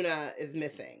Luna is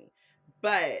missing,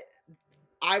 but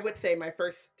I would say my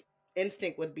first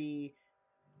instinct would be,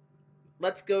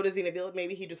 let's go to Xenophilius.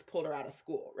 Maybe he just pulled her out of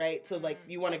school, right? So like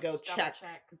you want to go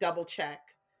double check,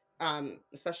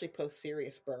 especially post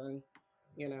serious burn,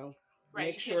 you know,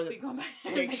 right, make sure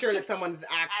that someone's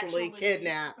actually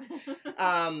kidnapped.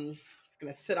 It's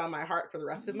gonna sit on my heart for the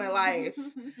rest of my life.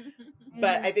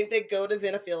 But I think they go to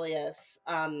Xenophilius.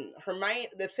 Hermione,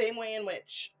 the same way in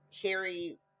which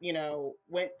Harry, you know,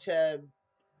 went to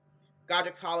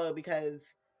Godric's Hollow because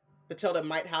Matilda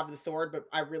might have the sword, but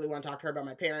I really want to talk to her about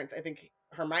my parents. I think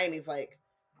Hermione's like,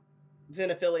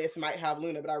 Xenophilius might have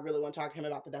Luna, but I really want to talk to him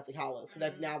about the Deathly Hallows,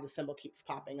 because now the symbol keeps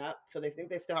popping up. So they think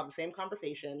they still have the same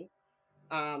conversation.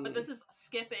 But this is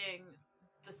skipping.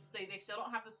 They still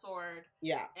don't have the sword.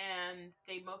 Yeah. And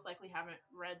they most likely haven't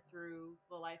read through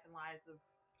the life and lives of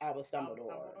Albus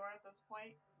Dumbledore at this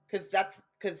point. Because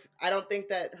I don't think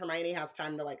that Hermione has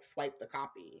time to like swipe the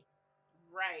copy.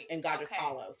 Right. In Godric's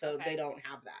Hollow. So they don't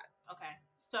have that. Okay.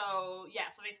 So, yeah.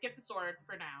 So they skip the sword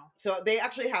for now. So they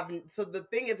actually have... So the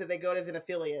thing is that they go to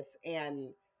Xenophilius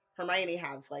and Hermione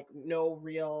has, like, no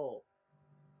real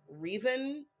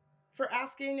reason for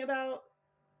asking about...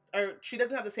 Or she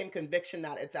doesn't have the same conviction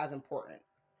that it's as important.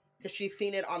 Because she's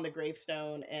seen it on the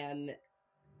gravestone and...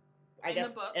 I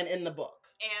guess... And in the book.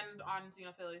 And on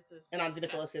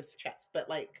Xenophilius' chest. But,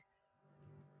 like...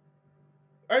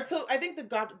 Or so I think the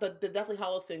Deathly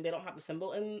Hallows thing, they don't have the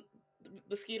symbol in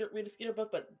the Skeeter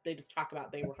book, but they just talk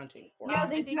about they were hunting for. Yeah,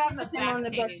 they do have the symbol in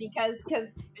the book because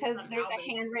there's a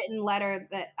handwritten letter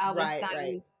that Albus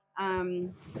signs.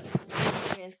 And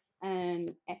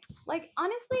like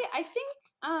honestly, I think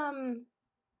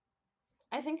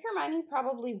Hermione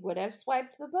probably would have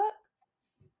swiped the book.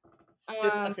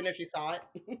 Just as soon as she saw it.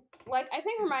 Like I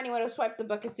think Hermione would have swiped the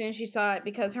book as soon as she saw it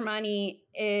because Hermione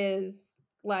is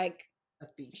like a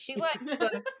thief. She likes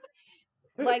books.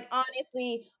 Like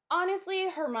honestly,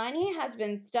 Hermione has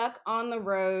been stuck on the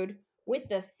road with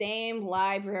the same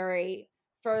library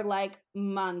for like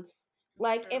months.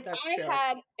 Like if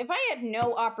I had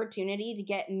no opportunity to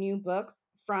get new books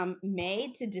from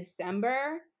May to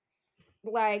December,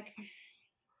 like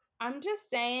I'm just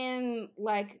saying,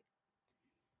 like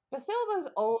Bathilda's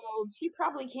old. She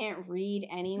probably can't read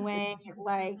anyway.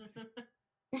 Like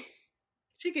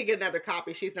she could get another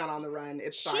copy. She's not on the run.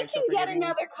 It's fine. She can get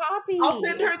another copy. I'll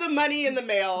send her the money in the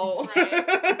mail.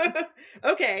 Right.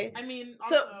 Okay. I mean,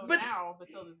 also now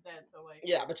Bathilda's dead, so like.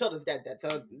 Yeah, Bathilda's dead, so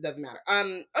it doesn't matter.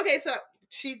 Okay, so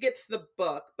she gets the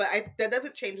book, but that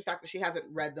doesn't change the fact that she hasn't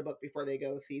read the book before they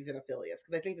go see Xenophilius,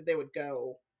 because I think that they would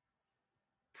go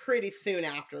pretty soon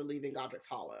after leaving Godric's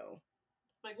Hollow.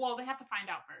 Like, well, they have to find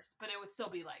out first, but it would still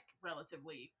be like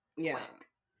relatively quick.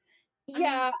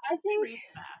 Yeah, I think.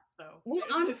 Fast, so. Well,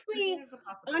 honestly,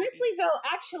 though,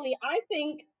 actually, I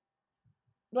think,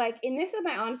 like, and this is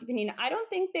my honest opinion, I don't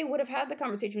think they would have had the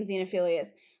conversation with Xenophilius.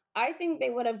 I think they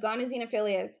would have gone to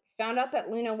Xenophilius, found out that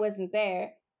Luna wasn't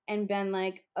there, and been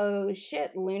like, "Oh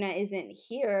shit, Luna isn't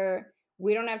here.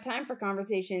 We don't have time for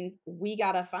conversations. We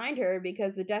gotta find her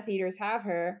because the Death Eaters have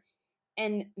her."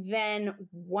 And then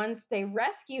once they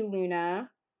rescue Luna,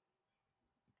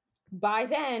 by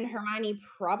then Hermione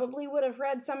probably would have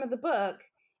read some of the book,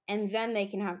 and then they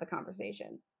can have the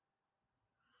conversation.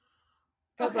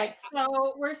 Okay, like,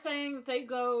 so we're saying they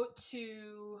go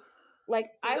to, like,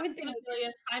 I would think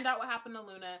find out what happened to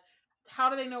Luna. How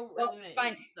do they know where Luna is?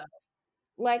 Though?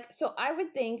 Like, so I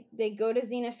would think they go to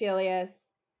Xenophilius,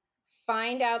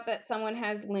 find out that someone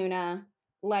has Luna,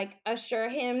 like assure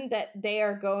him that they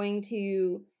are going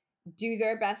to do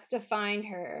their best to find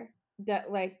her, that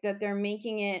they're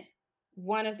making it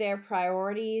one of their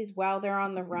priorities while they're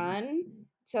on the run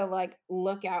to like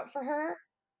look out for her.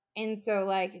 And so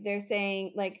like they're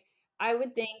saying, like, I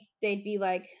would think they'd be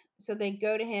like, so they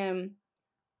go to him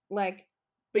like,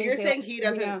 but and you're say, saying like, he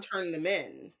doesn't turn them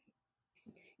in.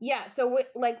 Yeah, so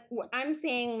I'm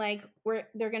saying like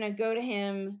they're gonna go to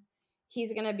him,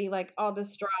 he's gonna be like all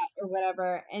distraught or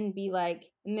whatever, and be like,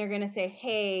 and they're gonna say,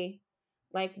 hey,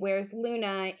 like, where's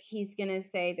Luna? He's gonna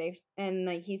say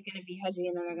he's gonna be hedgy,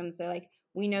 and then they're gonna say like,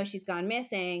 we know she's gone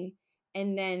missing,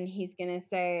 and then he's gonna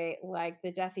say like,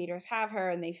 the Death Eaters have her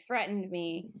and they've threatened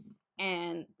me,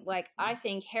 and like I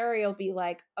think Harry will be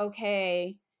like,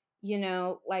 okay,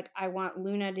 like, I want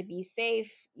Luna to be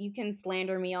safe. You can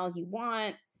slander me all you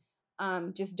want.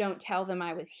 Just don't tell them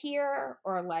I was here,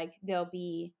 or like you'll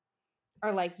be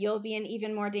in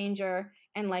even more danger,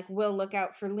 and like we'll look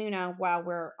out for Luna while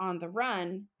we're on the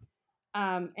run,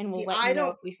 and we'll let you know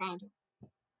if we find her.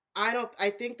 I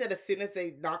think that as soon as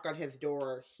they knock on his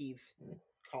door, he's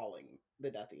calling the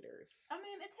Death Eaters. I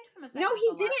mean, it takes him a second. No,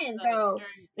 he didn't though.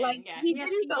 Like, he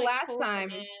didn't the last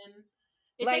time.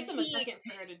 It takes him a second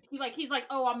for her to. He's like,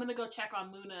 oh, I'm gonna go check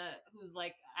on Luna, who's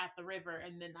like at the river,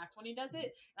 and then that's when he does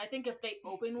it. I think if they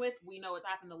open with, we know what's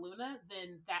happened to Luna,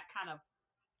 then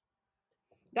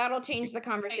that'll change the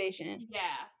conversation.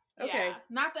 Yeah. Okay. Yeah.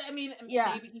 Not that maybe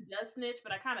he does snitch,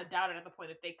 but I kind of doubt it at the point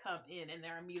if they come in and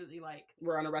they're immediately like,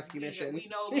 we're on a rescue mission. We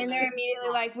know Luna's, and they're immediately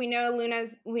like, we know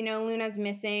Luna's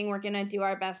missing. We're gonna do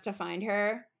our best to find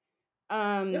her.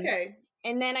 Okay.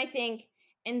 And then I think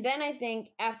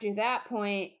after that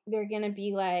point, they're gonna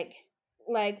be like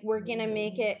we're gonna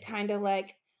make it kind of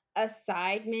like a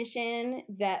side mission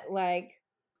that like,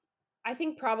 I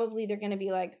think probably they're gonna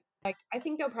be like I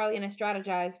think they're probably gonna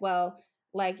strategize. Well,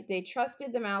 like, they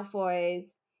trusted the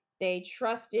Malfoys. They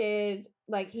trusted,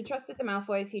 like, he trusted the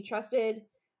Malfoys. He trusted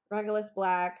Regulus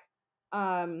Black.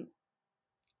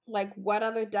 Like, what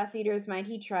other Death Eaters might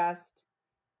he trust?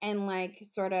 And like,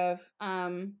 sort of,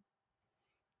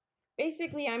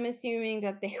 basically, I'm assuming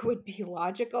that they would be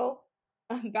logical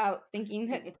about thinking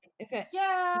that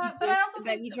but I also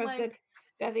think he trusted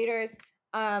Death Eaters.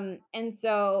 And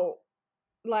so,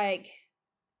 like,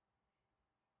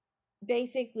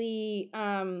 basically,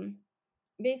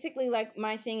 like,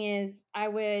 my thing is, I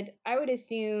would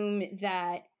assume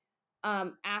that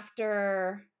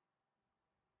after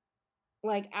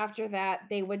that,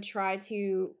 they would try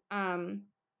to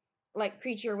like,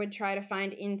 Kreacher would try to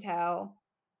find intel,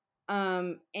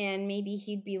 and maybe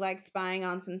he'd be like spying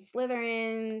on some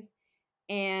Slytherins,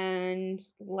 and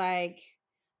like,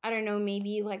 I don't know,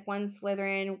 maybe like one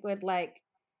Slytherin would like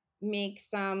make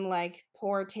some like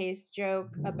poor taste joke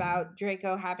about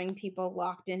Draco having people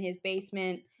locked in his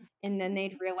basement, and then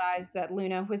they'd realize that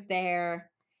Luna was there.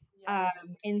 Yes.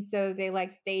 And so they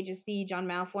like stage a siege on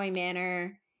Malfoy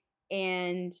Manor,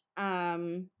 and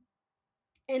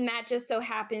that just so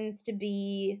happens to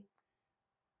be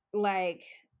like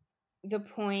the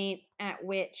point at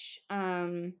which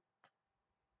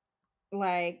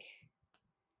like,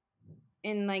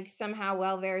 and like somehow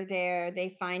while they're there,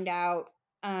 they find out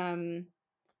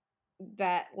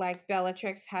that like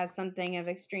Bellatrix has something of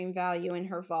extreme value in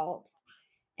her vault,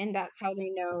 and that's how they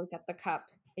know that the cup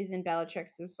is in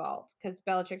Bellatrix's vault, because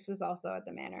Bellatrix was also at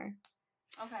the manor.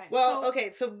 Okay. Well,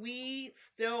 so we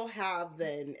still have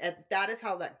then, if that is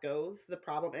how that goes, the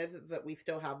problem is that we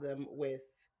still have them with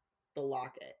the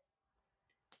locket.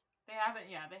 They haven't.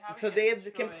 So they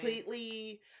have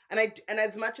completely, and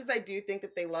as much as I do think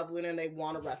that they love Luna and they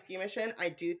want a rescue mission, I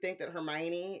do think that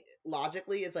Hermione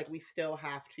logically is like, we still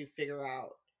have to figure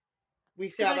out. We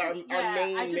still have our main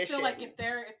mission. I just feel like if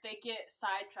they get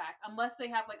sidetracked, unless they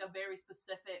have like a very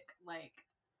specific like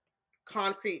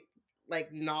concrete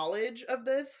like knowledge of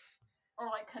this, or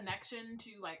like connection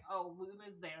to like, oh,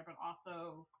 Luna's there, but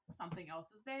also something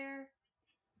else is there.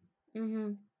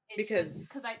 Mm-hmm. Because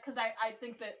I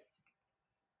think that.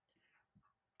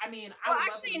 I mean, well,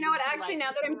 actually, you know what? Actually, now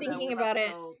that I'm thinking about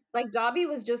it, like, Dobby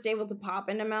was just able to pop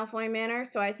into Malfoy Manor,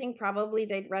 so I think probably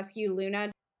they'd rescue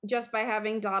Luna just by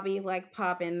having Dobby like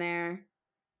pop in there.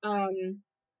 I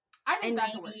think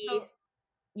that could work. So,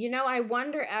 you know, I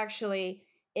wonder actually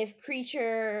if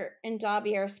Kreacher and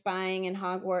Dobby are spying in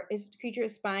Hogwarts. If Kreacher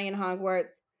is spying in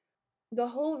Hogwarts, the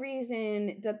whole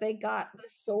reason that they got the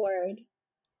sword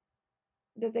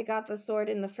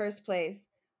in the first place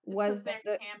was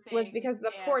because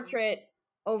the portrait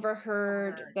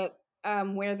overheard that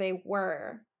where they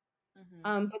were.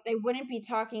 Mm-hmm. But they wouldn't be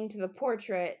talking to the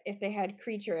portrait if they had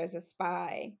Kreacher as a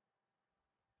spy.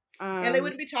 And they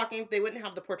wouldn't be talking. They wouldn't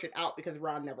have the portrait out because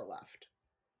Ron never left.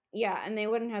 Yeah, and they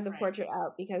wouldn't have the Right. portrait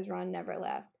out because Ron never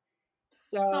left.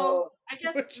 So I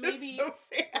guess Which is maybe so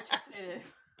sad. it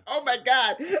is. Oh my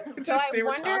god! So I they were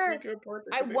wonder- talking to a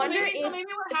portrait. I wonder maybe if-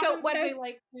 maybe what so happens what is I they was-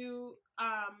 like to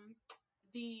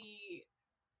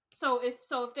so if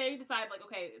they decide like,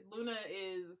 okay, Luna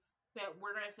is that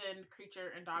we're gonna send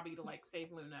Kreacher and Dobby to like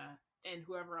save Luna and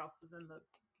whoever else is in the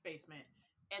basement,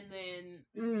 and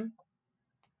then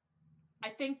I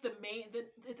think the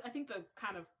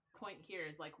kind of point here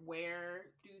is like, where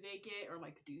do they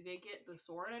get the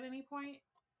sword at any point?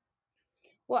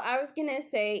 Well, I was gonna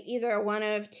say either one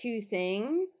of two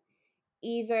things.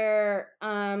 Either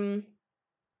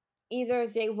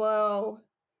they will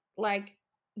like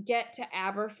get to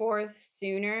Aberforth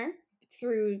sooner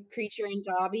through Kreacher and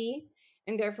Dobby,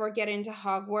 and therefore get into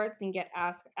Hogwarts and get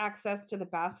access to the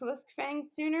Basilisk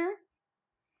Fangs sooner.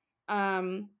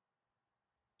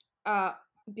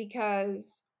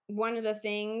 Because one of the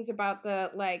things about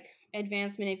the like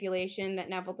advanced manipulation that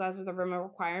Neville does with the Room of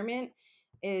Requirement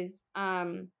is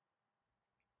I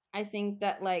think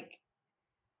that like,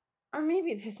 or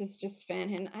maybe this is just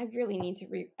fan, I really need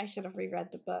to I should have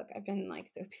reread the book. I've been like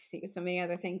so busy with so many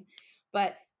other things,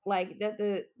 but like that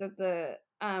the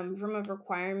Room of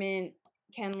Requirement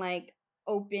can like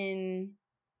open.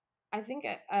 I think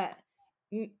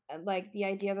like the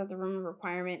idea that the Room of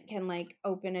Requirement can like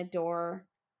open a door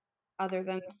other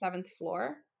than the 7th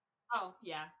floor. Oh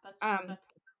yeah, that's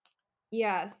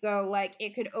yeah. So like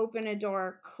it could open a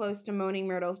door close to Moaning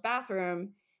Myrtle's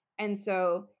bathroom, and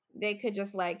so they could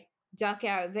just like duck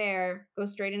out there, go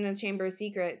straight into the Chamber of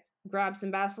Secrets, grab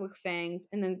some Basilisk Fangs,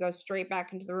 and then go straight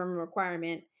back into the Room of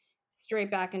Requirement, straight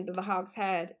back into the Hog's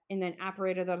Head, and then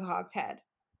apparate to the Hog's Head,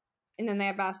 and then they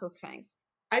have Basilisk Fangs.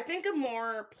 I think a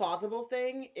more plausible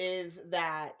thing is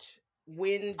that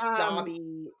when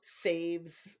Dobby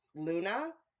saves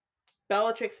Luna,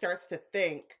 Bellatrix starts to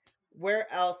think,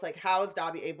 where else, like, how is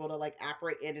Dobby able to like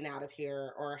apparate in and out of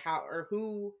here, or how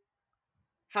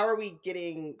are we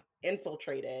getting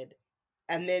infiltrated,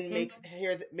 and then makes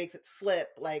it slip,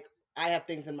 like, I have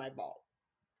things in my vault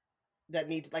that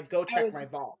need to, like, go check my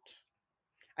vault.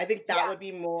 I think that would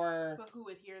be more. But who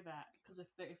would hear that? Because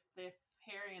if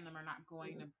Harry and them are not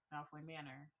going to Malfoy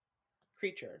Manor,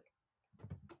 Kreacher.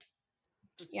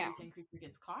 Does you saying Kreacher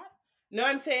gets caught? No,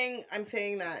 I'm saying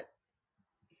that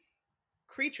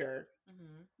Kreacher,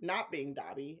 not being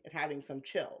Dobby and having some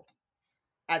chill.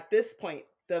 At this point,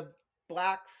 the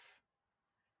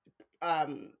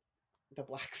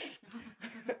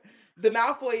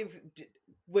Malfoys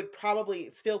would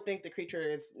probably still think the Kreacher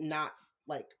is not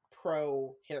like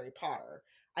pro Harry Potter.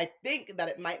 I think that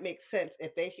it might make sense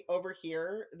if they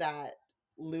overhear that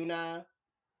Luna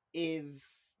is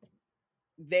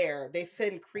there, they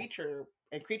send Kreacher,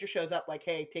 and Kreacher shows up like,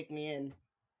 hey, take me in.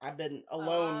 I've been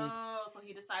alone. Oh, so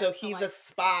he decides so he's to, like, a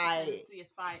spy to be a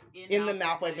spy in the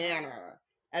Malfoy Manor.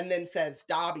 And then says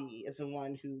Dobby is the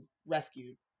one who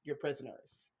rescued your prisoners.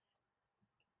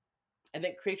 I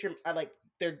think Kreacher, I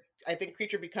think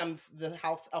Kreacher becomes the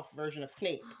house elf version of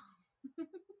Snape.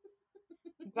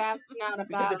 That's not a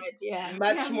bad idea.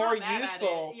 Much more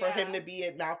useful for him to be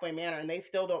at Malfoy Manor, and they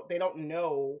don't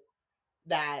know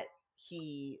that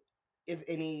he is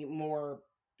any more,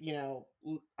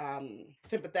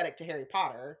 sympathetic to Harry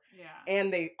Potter. Yeah.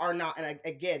 And they are not, and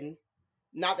again,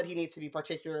 not that he needs to be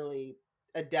particularly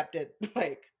adept at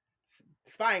like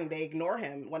spying. They ignore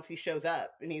him once he shows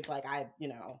up, and he's like,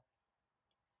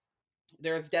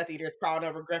 there's Death Eaters crawling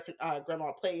over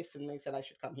Grimmauld Place, and they said I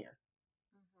should come here.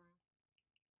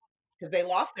 Because they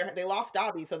lost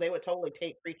Dobby, so they would totally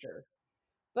take Kreacher.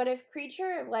 But if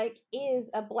Kreacher like is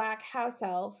a black house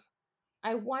elf,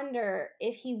 I wonder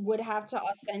if he would have to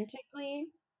authentically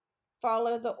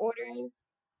follow the orders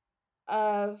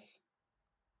of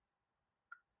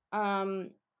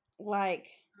like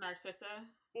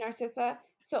Narcissa.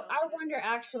 So I wonder,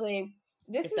 actually,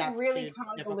 this is really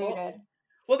convoluted. Difficult.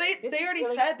 Well, they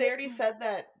already said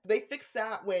that they fixed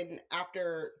that when,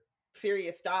 after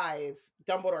Sirius dies,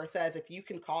 Dumbledore says if you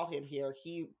can call him here,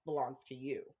 he belongs to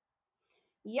you.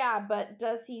 Yeah, but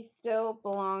does he still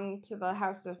belong to the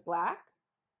House of Black?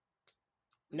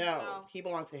 No, he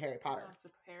belongs to Harry Potter.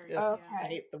 Okay. I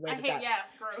hate the way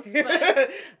gross.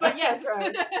 But yes.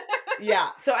 Yeah,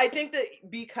 so I think that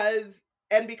because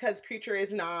Kreacher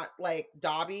is not like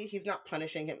Dobby, he's not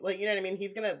punishing him. Like, you know what I mean?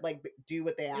 He's gonna like do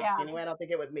what they ask anyway. I don't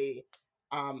think it would be.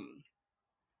 I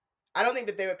don't think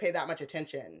that they would pay that much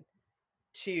attention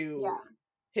to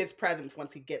his presence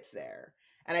once he gets there.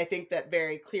 And I think that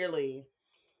very clearly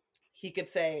he could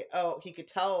say, he could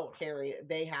tell Harry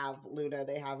they have Luna,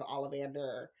 they have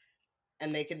Ollivander,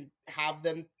 and they can have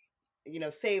them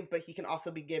saved, but he can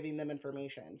also be giving them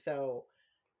information. So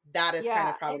that is kind Yeah,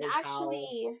 of probably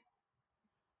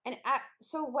and actually,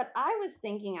 so what I was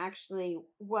thinking actually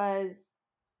was,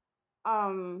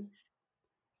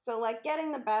 so like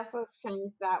getting the basilisk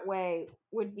fangs that way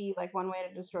would be like one way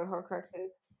to destroy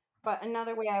Horcruxes. But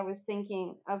another way I was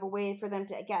thinking of a way for them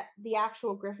to get the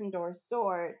actual Gryffindor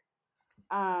sword,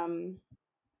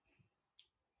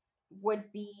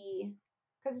 would be,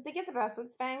 because if they get the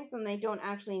basilisk fangs, then they don't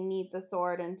actually need the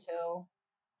sword until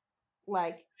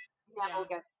like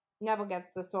Neville gets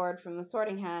the sword from the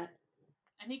Sorting Hat.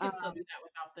 And he can still do that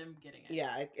without them getting it.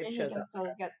 Yeah, it and shows he can up.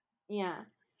 still get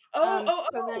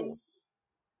Oh.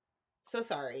 So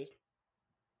sorry.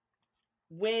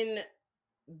 When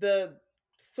the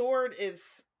sword is,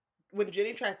 when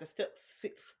Ginny tries to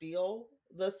steal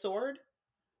the sword,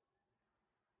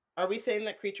 are we saying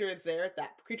that Kreacher is there?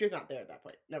 That Kreacher's not there at that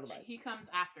point. Never mind. He comes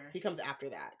after. He comes after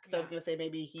that. Because I was going to say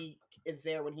maybe he is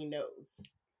there when he knows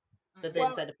that they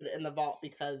decided to put it in the vault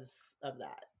because of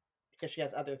that. Because she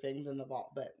has other things in the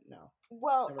vault, but no.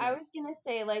 Well, I was going to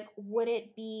say, like, would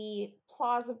it be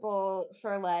plausible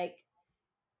for, like,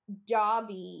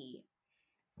 Dobby,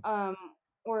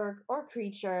 or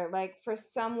Kreacher, like, for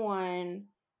someone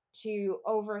to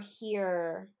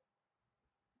overhear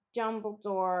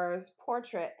Dumbledore's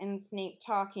portrait and Snape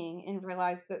talking and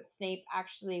realize that Snape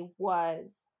actually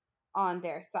was on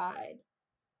their side?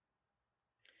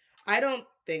 I don't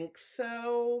think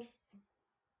so.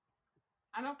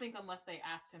 I don't think unless they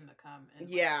asked him to come. And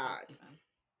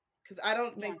because I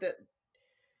don't think that,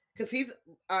 because he's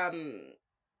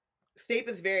Snape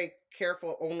is very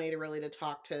careful only to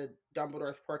talk to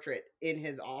Dumbledore's portrait in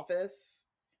his office.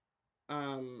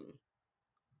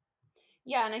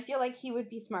 Yeah, and I feel like he would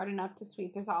be smart enough to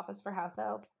sweep his office for house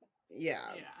elves.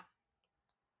 Yeah.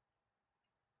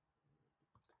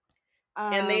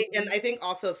 And I think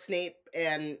also Snape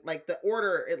and like the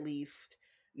Order at least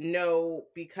know,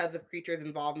 because of Kreacher's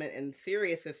involvement in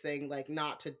Sirius's thing, like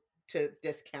not to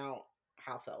discount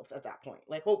house elves at that point.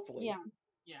 Like hopefully,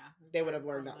 they would have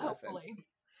learned that lesson.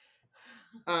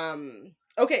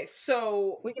 Okay,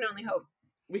 so we can only hope.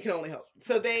 We can only hope.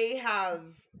 So they have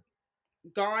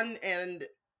gone to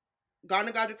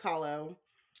Godric's Hollow,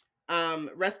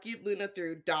 rescued Luna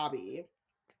through Dobby.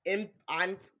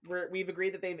 We've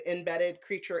agreed that they've embedded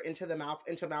Kreacher into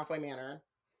Malfoy Manor.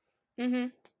 Mm-hmm.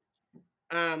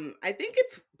 I think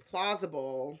it's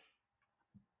plausible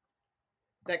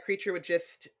that Kreacher would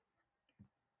just,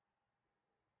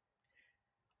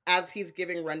 as he's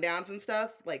giving rundowns and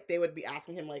stuff, like they would be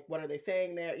asking him, like, what are they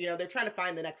saying there? They're trying to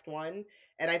find the next one,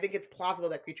 and I think it's plausible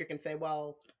that Kreacher can say,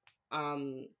 well,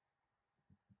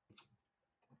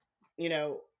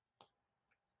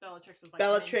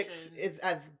 Bellatrix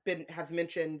has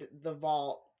mentioned the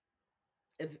vault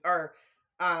has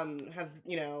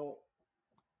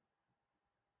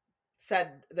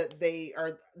said that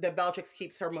that Bellatrix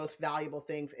keeps her most valuable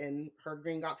things in her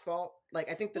Gringotts vault.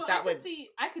 Like I think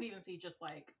I could even see just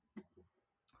like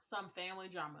some family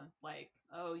drama, like,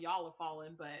 oh, y'all are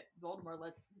fallen, but Voldemort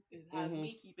has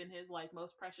me keeping his like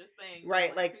most precious thing,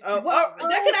 right? Like, that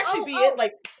could actually be it.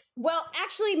 Like, well,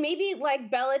 actually, maybe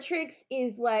like Bellatrix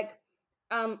is like,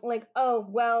 oh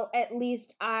well, at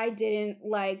least I didn't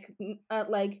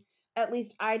at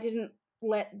least I didn't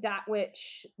let that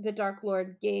which the Dark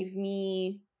Lord gave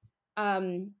me,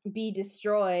 be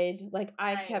destroyed. Like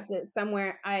I kept it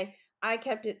somewhere. I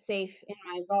kept it safe in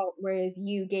my vault, whereas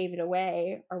you gave it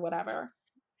away or whatever.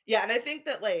 Yeah, and I think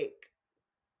that like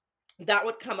that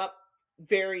would come up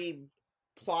very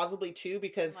plausibly too,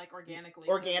 because like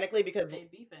organically because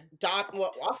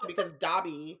also because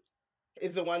Dobby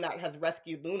is the one that has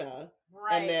rescued Luna,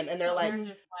 right? And they're like,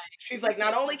 she's like,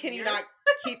 not only can you not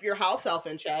keep your house elf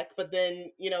in check, but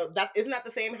then that isn't that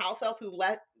the same house elf who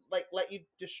let you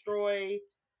destroy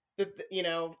the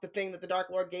thing that the Dark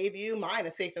Lord gave you. Mine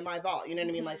is safe in my vault. You know what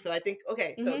I mean? Like, so I think so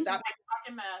that makes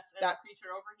fucking mess and that Kreacher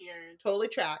over here totally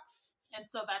tracks. And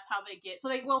so that's how they get. So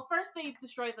first they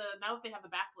destroy now that they have the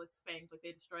basilisk fangs, like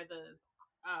they destroy the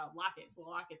locket. So the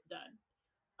locket's done.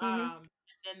 And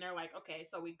then they're like, okay,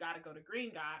 so we got to go to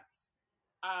Gringotts.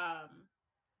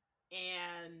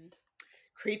 And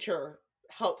Kreacher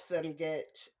helps them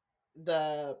get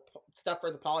the stuff for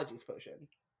the Apologies potion.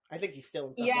 I think he's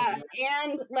still in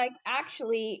and like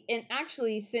actually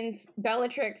since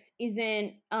Bellatrix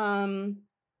isn't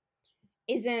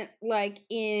like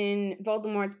in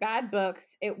Voldemort's bad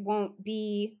books, it won't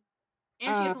be.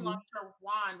 And she hasn't lost her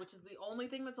wand, which is the only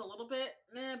thing that's a little bit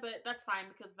but that's fine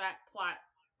because that plot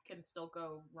can still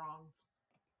go wrong.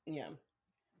 Yeah.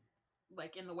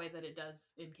 Like in the way that it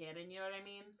does in canon, you know what I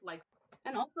mean? Like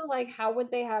And also, like, how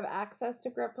would they have access to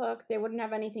grip hooks? They wouldn't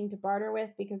have anything to barter with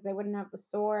because they wouldn't have the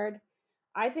sword.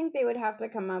 I think they would have to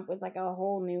come up with like a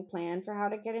whole new plan for how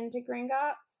to get into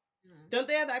Gringotts. Don't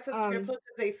they have access to grip hooks?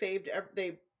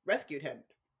 They rescued him.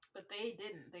 But they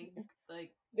didn't. They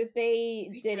like. But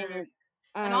they didn't.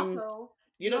 And also,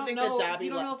 you don't think that Dobby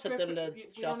took them to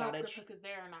we don't know if Grip Hook is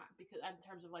there or not because in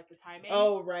terms of like the timing.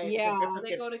 Oh right, yeah.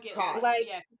 They go to get caught. Like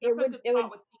Grip Hook gets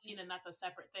caught with Dean, and that's a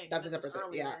separate thing. That's a separate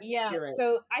thing. Yeah, yeah. You're right.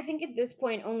 So I think at this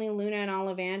point only Luna and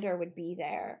Ollivander would be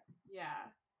there. Yeah.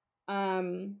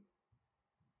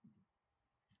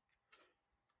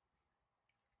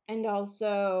 And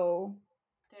also.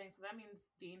 Dang, so that means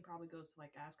Dean probably goes to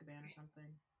like Azkaban or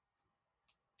something.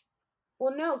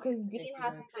 Well, no, because Dean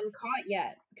hasn't been caught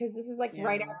yet. Because this is like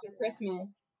right after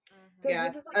Christmas. Yeah,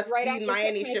 this is like right after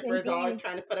Hermione shippers always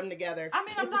trying to put them together. I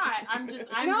mean, I'm not. I'm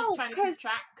just trying to keep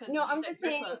track. No, I'm just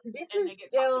saying this is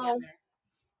still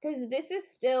because this is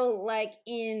still like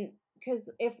in because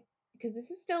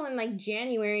this is still in like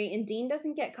January and Dean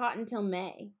doesn't get caught until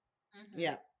May.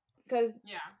 Yeah. Because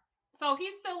so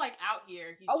he's still like out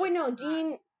here. Dean.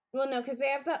 Well, no, because they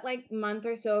have that like month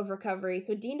or so of recovery.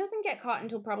 So Dean doesn't get caught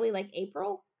until probably like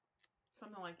April.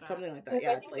 Something like that.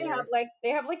 Yeah, I think they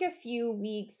have like a few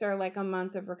weeks or like a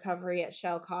month of recovery at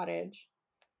Shell Cottage.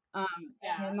 And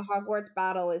then the Hogwarts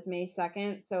battle is May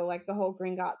 2nd. So like the whole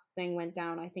Gringotts thing went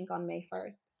down, I think, on May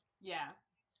 1st. Yeah.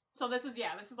 So this is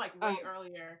like way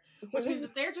earlier. So which means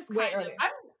that they're just kind of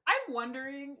I'm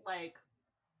wondering, like,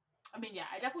 I mean, yeah,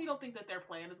 I definitely don't think that their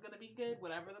plan is gonna be good,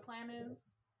 whatever the plan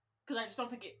is. Because I just don't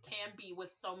think it can be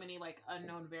with so many like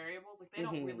unknown variables. Like they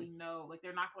don't really know. Like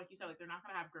they're not, like you said, like they're not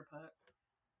gonna have grip hook.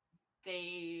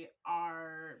 They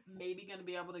are maybe gonna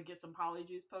be able to get some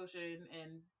Polyjuice potion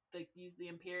and like use the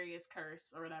Imperious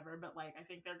curse or whatever. But like I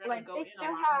think they're gonna go in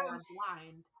a lot more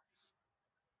blind.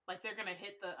 Like they're gonna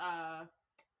hit the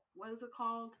what is it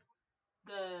called?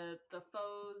 The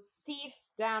foes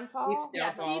Thief's Downfall.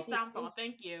 Thief's Downfall.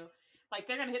 Thank you. Like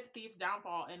they're gonna hit the Thief's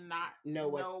Downfall and not know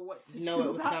what to do it was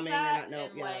about coming that. Or not know.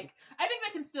 And like I think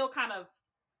they can still kind of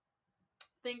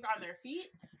think on their feet,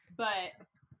 but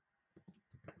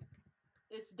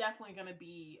it's definitely gonna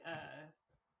be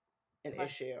an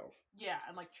issue. Yeah,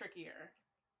 and like trickier.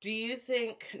 Do you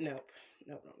think? Nope.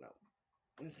 I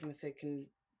was gonna say, can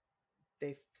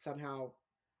they somehow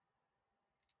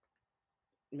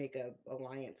make a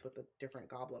alliance with a different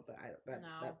goblin? But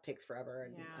that takes forever,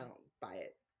 and I don't buy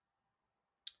it.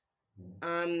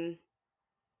 I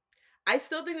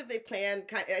still think that they plan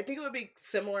I think it would be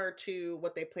similar to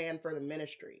what they planned for the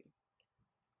Ministry.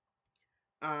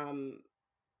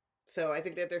 So I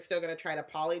think that they're still going to try to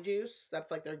Polyjuice.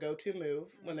 That's like their go-to move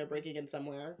when they're breaking in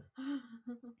somewhere.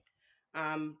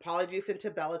 Polyjuice into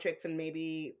Bellatrix, and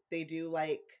maybe they do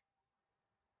like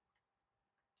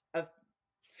a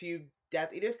few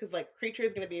Death Eaters, because like Kreacher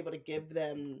is going to be able to give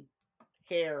them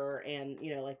hair and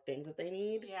like things that they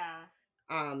need. Yeah.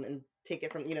 And take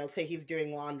it from say he's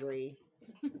doing laundry,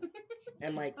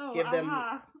 and like give them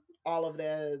all of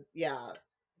the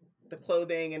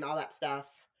clothing and all that stuff.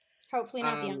 Hopefully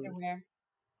not the underwear.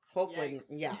 Hopefully,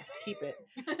 keep it.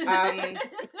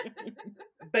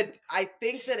 But I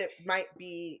think that it might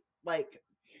be like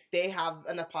they have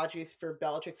enough Polyjuice for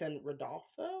Bellatrix and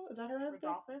Rodolfo. Is that her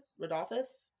husband?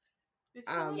 Rodolphus. Is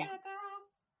he living at their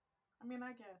house? I mean,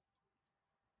 I guess.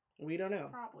 We don't know.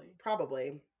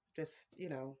 Probably. Just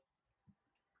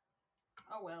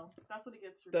Oh well, that's what he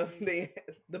gets for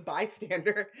the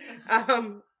bystander.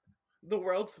 The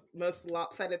world's most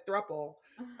lopsided throuple.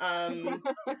 I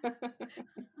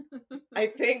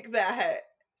think that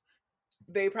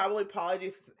they probably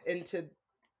Polyjuice into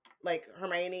like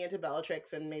Hermione into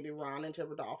Bellatrix and maybe Ron into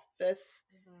Rodolphus.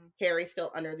 Harry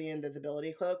still under the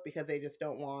invisibility cloak because they just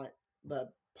don't want the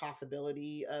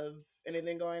possibility of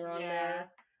anything going wrong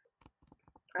there.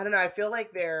 I don't know. I feel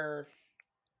like their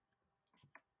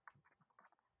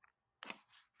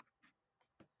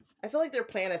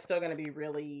plan is still going to be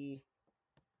really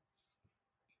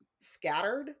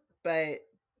scattered, but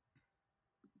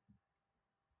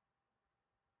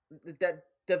that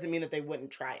doesn't mean that they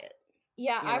wouldn't try it.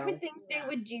 Yeah, I would think they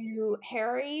would do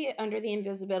Harry under the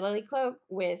invisibility cloak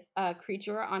with a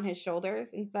Kreacher on his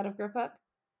shoulders instead of grip hook.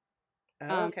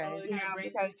 Okay.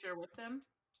 Because with them.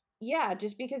 Yeah,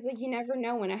 just because like you never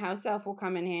know when a house elf will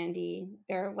come in handy.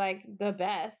 They're like the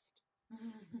best.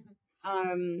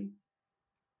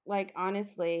 Like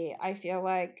honestly, I feel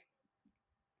like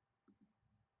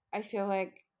I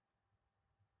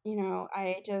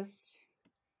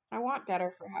want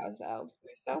better for house elves.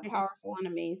 They're so powerful and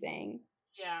amazing.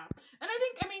 Yeah, and I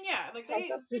think, I mean, yeah, like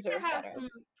House elves deserve better.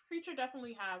 Kreacher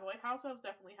definitely has, like, house elves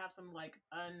definitely have some like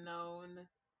unknown,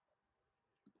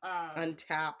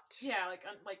 untapped. Yeah, like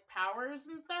powers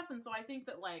and stuff, and so I think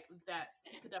that like that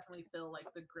he could definitely fill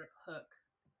like the grip hook,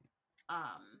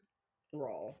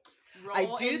 role. I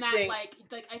do in that think... like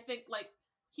I think like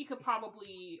he could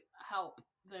probably help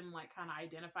them like kind of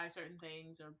identify certain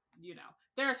things, or you know,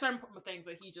 there are certain things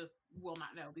that he just will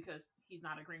not know because he's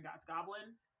not a Green Gods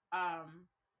goblin.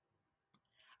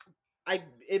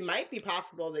 It might be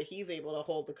possible that he's able to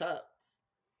hold the cup.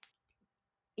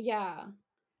 Yeah.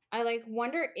 I like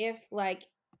wonder if like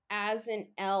as an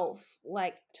elf,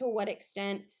 like to what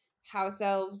extent house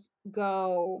elves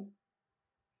go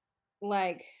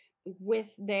like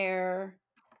with their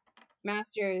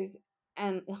masters,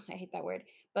 and I hate that word,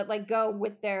 but like go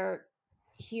with their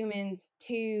humans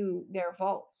to their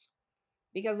vaults,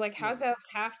 because like house elves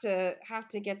have to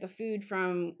get the food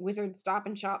from Wizard Stop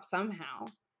and Shop somehow.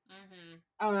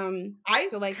 I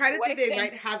so like kind of think they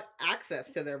might have access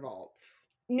to their vaults.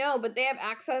 No, but they have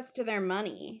access to their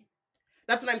money.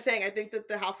 That's what I'm saying. I think that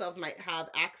the house elves might have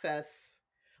access,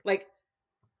 like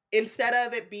instead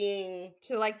of it being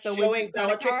to like the showing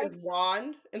Bellatrix's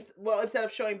wand. Instead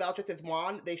of showing Bellatrix's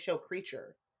wand, they show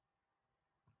Kreacher.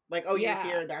 Like, oh, you're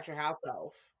here. That's your house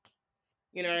elf.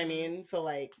 You know what I mean? So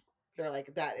like, they're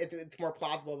like that. It's more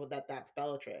plausible that that's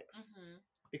Bellatrix.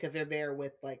 Because they're there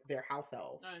with like their house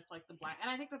elf. No, it's like the black,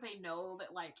 and I think that they know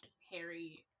that like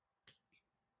Harry,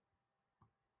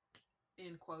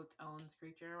 in quotes, owns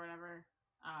Kreacher or whatever.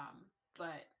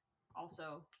 But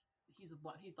also he's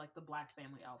like the black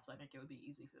family elf, so I think it would be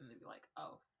easy for them to be like,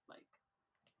 oh, like,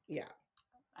 yeah,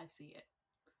 I see it.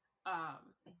 I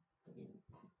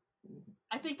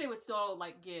think they would still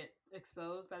like get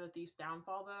exposed by the thief's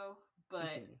downfall though,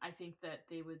 but I think that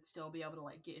they would still be able to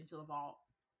like get into the vault,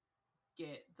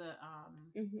 get the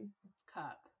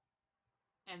cup,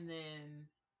 and then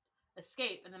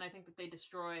escape, and then I think that they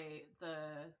destroy the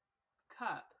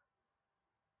cup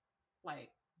like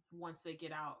once they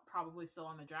get out, probably still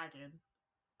on the dragon.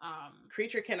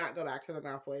 Kreacher cannot go back to the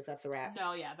Malfoys. That's a wrap.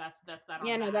 No, yeah, that's that.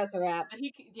 Yeah, no, that's a wrap. But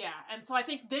and so I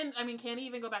think then, I mean, can he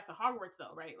even go back to Hogwarts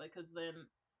though, right? Like, because then,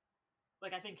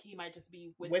 like, I think he might just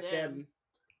be with them.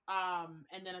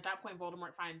 And then at that point,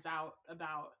 Voldemort finds out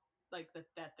about like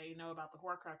that they know about the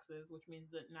Horcruxes, which means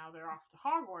that now they're off to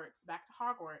Hogwarts, back to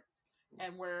Hogwarts,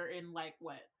 and we're in like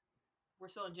what? We're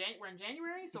still in we're in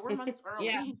January, so we're months early.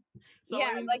 Yeah, So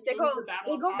yeah, like they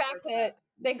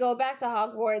go back to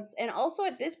Hogwarts, and also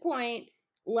at this point,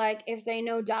 like if they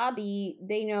know Dobby,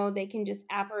 they know they can just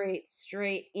apparate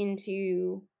straight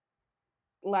into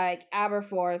like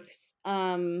Aberforth's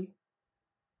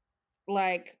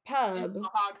like pub in the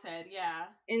Hogshead, yeah.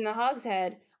 In the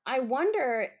Hogshead. I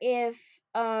wonder if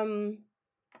they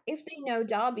know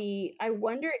Dobby, I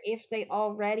wonder if they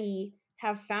already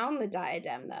have found the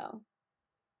diadem though.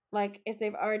 Like if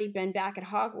they've already been back at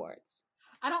Hogwarts.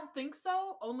 I don't think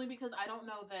so, only because I don't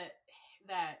know that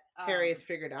Harry has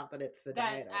figured out that it's the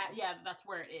diadem. That's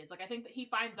where it is. Like I think that he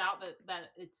finds out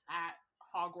that it's at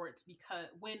Hogwarts because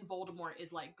when Voldemort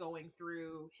is like going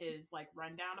through his like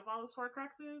rundown of all his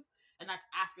Horcruxes, and that's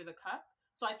after the cup.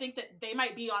 So I think that they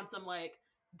might be on some like,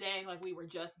 dang, like we were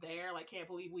just there, like can't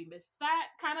believe we missed that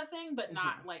kind of thing, but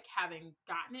not like having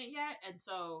gotten it yet. And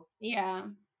so yeah.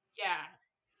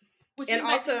 And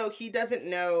also he doesn't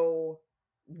know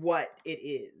what it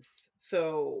is.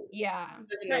 So he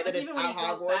doesn't know that it's at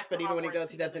Hogwarts, but even when he goes,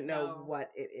 he doesn't know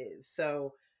what it is.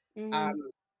 So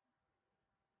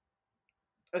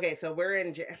okay, so we're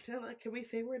in. Can we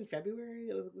say we're in February?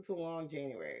 It's a long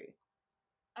January.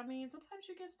 I mean, sometimes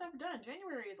you get stuff done.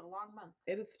 January is a long month.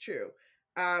 It is true.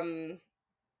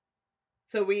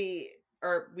 So we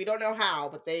don't know how,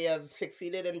 but they have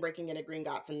succeeded in breaking into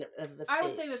Gringotts. I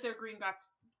would say that their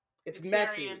Gringotts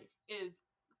experience is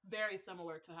very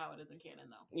similar to how it is in canon,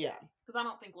 though. Yeah, because I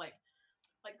don't think like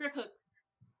Griphook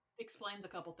explains a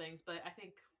couple things, but I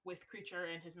think with Kreacher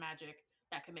and his magic,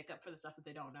 that can make up for the stuff that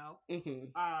they don't know.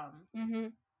 And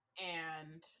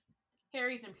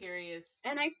Harry's imperious,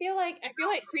 and I feel like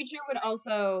Kreacher would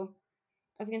also.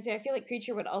 I was gonna say I feel like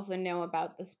Kreacher would also know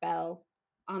about the spell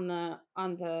on the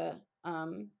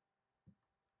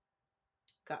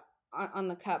cup. On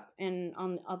the cup and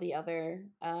on all the other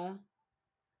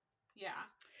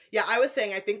Yeah, I was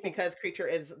saying I think because Kreacher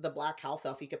is the black house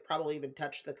elf, he could probably even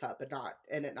touch the cup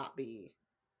and it not be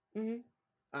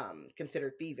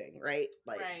considered thieving, right?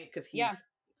 Like because he's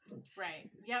right.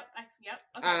 Yep.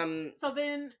 Okay. So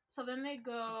then they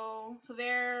go. So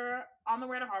they're on the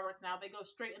way to Hogwarts now. They go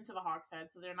straight into the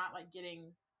Hogshead, so they're not like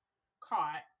getting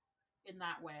caught in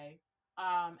that way.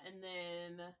 And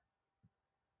then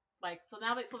like, so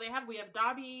now we have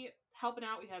Dobby helping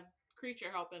out, we have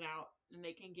Kreacher helping out, and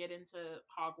they can get into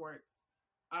Hogwarts.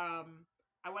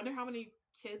 I wonder how many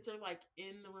kids are like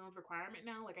in the room of requirement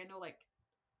now. Like, I know, like,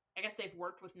 I guess they've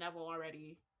worked with Neville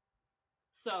already.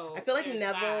 So I feel like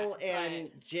Neville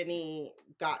and Ginny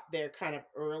got there kind of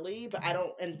early, but I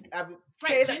don't, and I would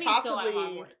say that Ginny's possibly still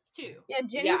at Hogwarts too. Yeah,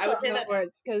 Ginny's still at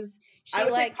Hogwarts because I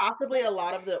would say possibly a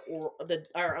lot of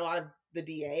the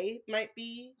DA might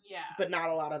be, but not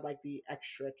a lot of like the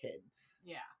extra kids.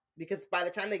 Yeah, because by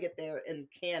the time they get there in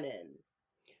canon,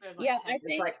 I think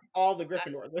it's like all the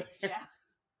Gryffindors.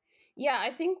 Yeah,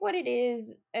 I think what it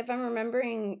is, if I'm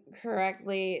remembering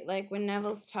correctly, like when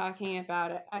Neville's talking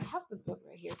about it, I have the book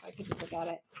right here so I could just look at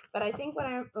it. But I think what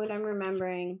I'm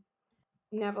remembering,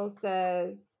 Neville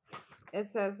says,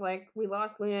 it says like, we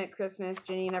lost Luna at Christmas.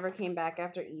 Ginny never came back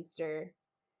after Easter.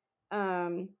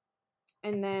 And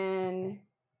then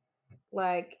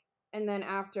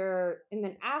after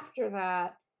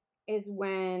that is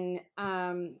when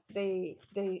they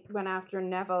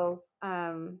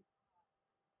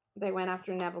went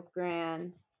after Neville's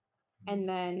gran, and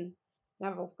then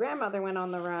Neville's grandmother went on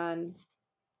the run,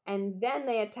 and then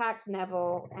they attacked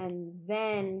Neville, and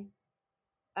then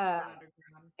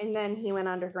he went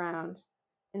underground,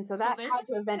 and so that had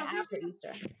to have been after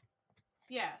Easter.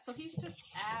 Yeah, so he's just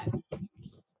at.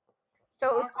 So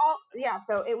it was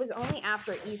so it was only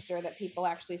after Easter that people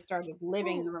actually started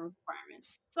living in the room of requirement.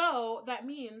 So that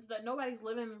means that nobody's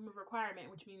living in the room of requirement,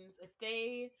 which means if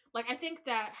they, like, I think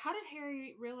that, how did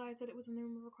Harry realize that it was in the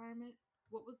room of requirement?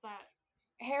 What was that?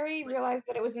 Harry realized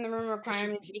that it was in the room of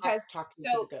requirement because talking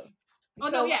to the ghost.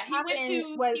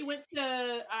 He went to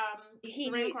the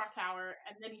Ravenclaw Tower,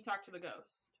 and then he talked to the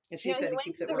ghost. And she said he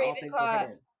keeps it where all things are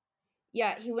hidden.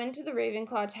 Yeah, he went to the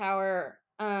Ravenclaw Tower,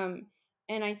 and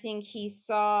I think he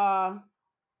saw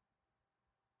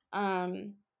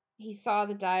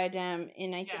the diadem,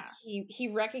 and I think he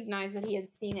recognized that he had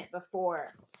seen it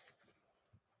before.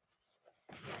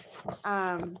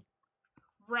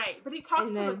 Right, but he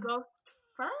talks to the ghost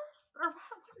first, or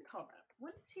what do you call that?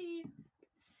 When is he?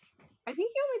 I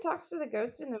think he only talks to the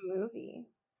ghost in the movie.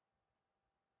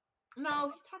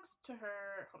 No, he talks to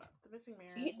her. Hold on, the missing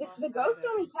mirror. The ghost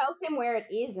only tells him where it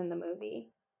is in the movie.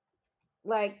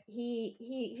 Like he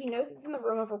knows it's in the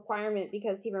room of requirement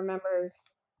because he remembers.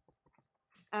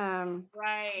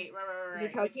 Right.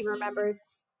 Because he remembers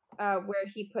where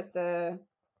he put the.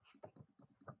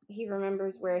 He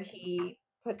remembers where he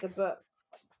put the book,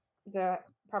 the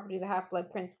Property of the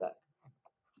Half-Blood Prince book.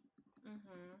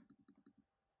 Mm-hmm.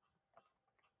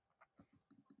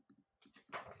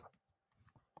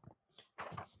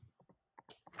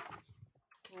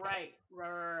 Right.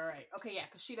 Okay, yeah,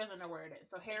 because she doesn't know where it is.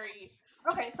 So Harry.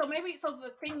 Okay, so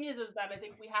the thing is that I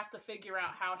think we have to figure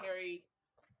out how Harry.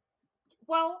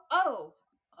 Well,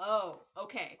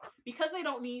 okay. Because they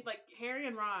don't need, like, Harry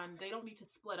and Ron, they don't need to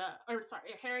split up. Or sorry,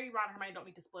 Harry, Ron, and Hermione don't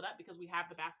need to split up because we have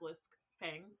the basilisk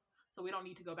fangs. So we don't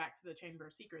need to go back to the Chamber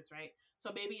of Secrets, right?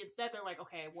 So maybe instead they're like,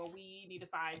 okay, well, we need to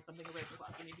find something in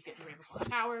Ravenclaw. We need to get in the Ravenclaw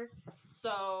Tower.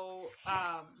 So,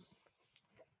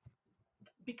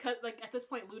 because, like, at this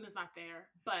point, Luna's not there,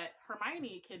 but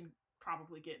Hermione can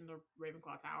probably get in the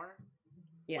Ravenclaw Tower.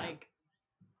 Yeah. Like,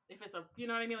 if it's a, you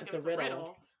know what I mean? Like, it's if it's a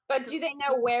riddle. But do they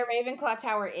know where Ravenclaw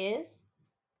Tower is?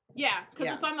 Yeah,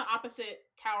 because it's on the opposite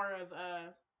tower of,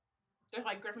 there's,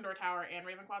 like, Gryffindor Tower and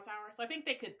Ravenclaw Tower. So I think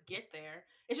they could get there.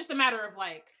 It's just a matter of,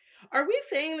 like... Are we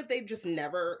saying that they just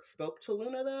never spoke to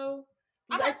Luna, though?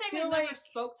 I'm not saying they never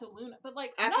spoke to Luna, but,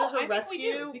 like, after her I rescue, think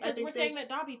we do, because we're saying that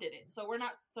Dobby did it. So we're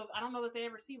not... So I don't know that they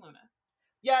ever see Luna.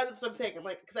 Yeah, that's what I'm saying. I'm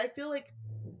like, because I feel like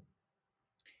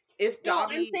if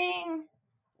Dobby... I'm saying...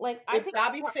 Like, if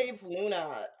Dobby saves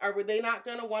Luna, are they not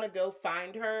going to want to go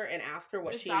find her and ask her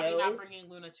what she knows? Is Dobby not bringing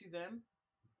Luna to them?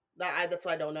 That's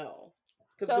what I don't know.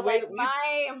 So, what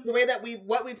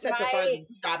we've said so far is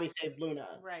Dobby saved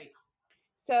Luna. Right.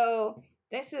 So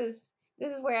this is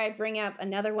where I bring up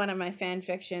another one of my fan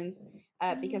fictions,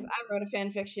 because I wrote a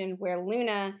fan fiction where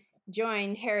Luna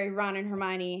joined Harry, Ron, and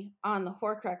Hermione on the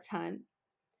Horcrux hunt,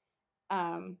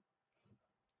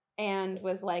 and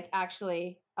was like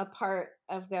actually a part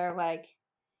of their like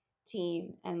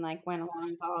team and like went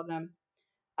along with all of them.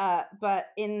 But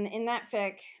in that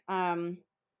fic,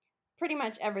 pretty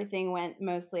much everything went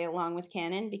mostly along with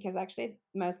canon, because actually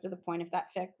most of the point of that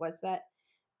fic was that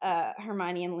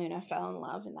Hermione and Luna fell in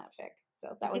love in that fic.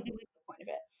 So that was most of the point of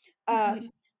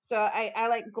it. So I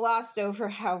like glossed over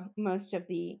how most of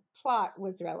the plot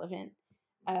was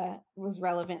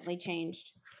relevantly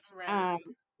changed. Right.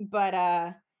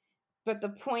 But the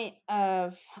point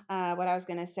of what I was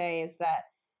going to say is that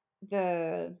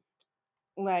the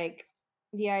like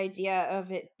the idea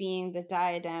of it being the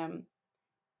diadem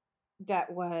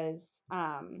that was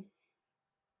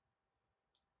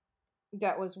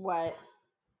what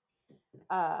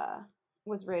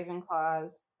was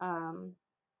Ravenclaw's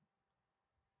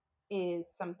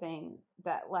is something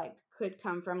that like could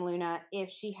come from Luna if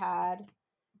she had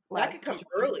that could come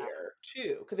earlier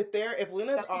too, because if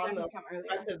Luna's on the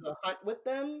rest of the hunt with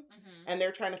them, and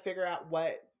they're trying to figure out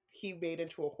what he made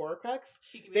into a Horcrux,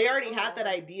 they already had that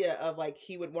idea of like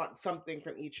he would want something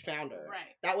from each founder.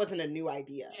 Right. That wasn't a new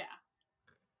idea. Yeah.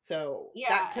 So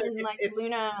yeah, and like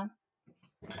Luna.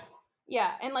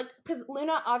 Yeah, and like, because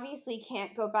Luna obviously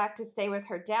can't go back to stay with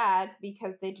her dad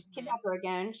because they just kidnap her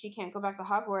again. She can't go back to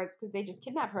Hogwarts because they just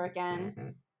kidnap her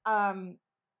again. And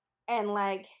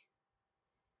like,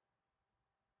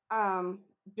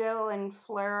 Bill and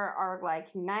Fleur are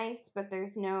like nice, but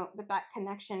that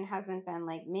connection hasn't been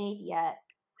like made yet.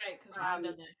 Right, because Ron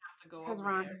doesn't have to go. Because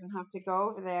Ron doesn't have to go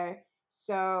over there.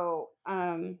 So,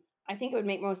 I think it would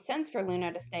make most sense for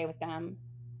Luna to stay with them.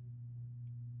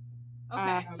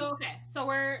 Okay, so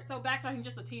we're backtracking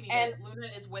just a teeny bit. Luna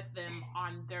is with them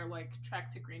on their like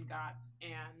trek to Green Gots,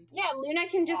 and Luna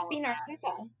can just be Narcissa.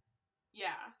 That.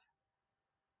 Yeah.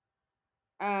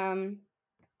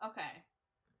 Okay.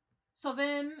 So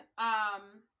then,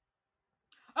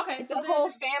 okay, it's a whole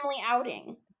family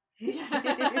outing.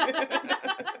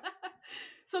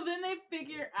 So then they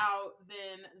figure out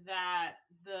then that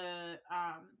the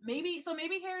maybe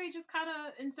Harry just kind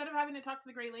of, instead of having to talk to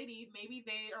the Grey Lady, maybe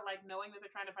they are like knowing that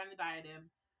they're trying to find the diadem.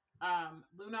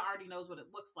 Luna already knows what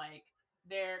it looks like.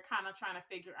 They're kind of trying to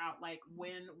figure out like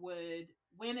when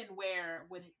and where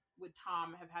would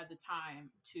Tom have had the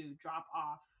time to drop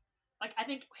off. Like, I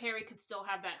think Harry could still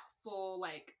have that full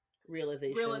like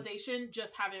realization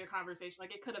just having a conversation.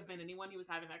 Like, it could have been anyone he was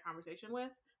having that conversation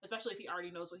with, especially if he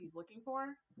already knows what he's looking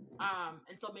for.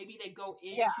 And so maybe they go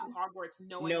into Hogwarts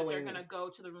knowing that they're gonna go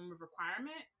to the room of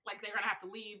requirement. Like, they're gonna have to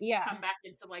leave, come back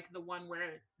into like the one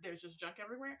where there's just junk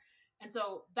everywhere. And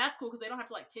so that's cool because they don't have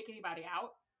to like kick anybody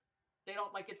out. They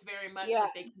don't, like, it's very much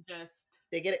like they can just,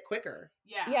 they get it quicker.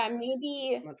 Yeah,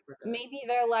 maybe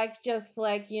they're like just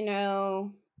like,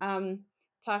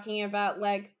 talking about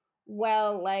like,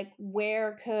 well, like,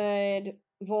 where could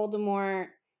Voldemort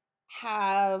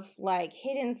have like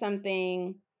hidden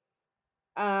something?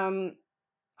 Hogwarts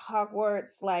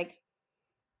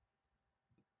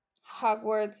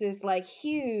is like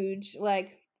huge,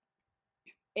 like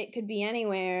it could be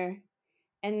anywhere.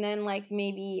 And then like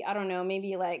maybe, I don't know,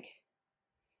 maybe like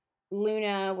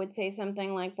Luna would say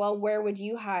something like, well, where would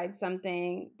you hide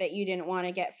something that you didn't want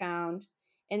to get found?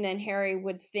 And then Harry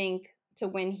would think to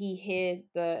when he hid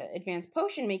the advanced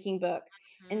potion making book.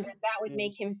 And then that would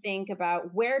make him think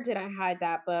about, where did I hide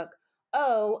that book?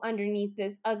 Oh, underneath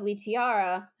this ugly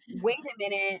tiara. Wait a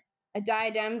minute. A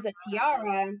diadem's a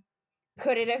tiara.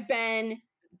 Could it have been?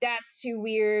 That's too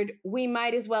weird. We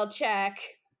might as well check.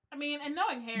 I mean, and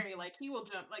knowing Harry, like, he will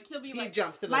jump. Like, he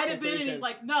jumps to the might have been, and he's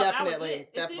like, no, definitely,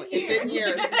 that was it. It's in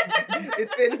here.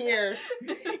 It's in here.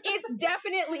 It's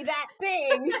definitely that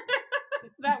thing.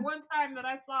 That one time that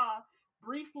I saw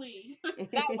briefly.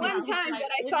 That one time that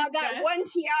I saw that one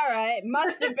tiara, it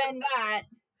must have been that.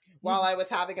 While I was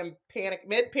having a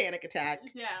mid-panic attack.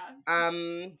 Yeah.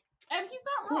 And he's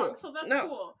not wrong, so that's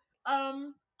cool.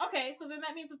 Okay, so then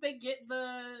that means that they get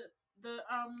the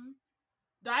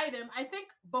diadem. I think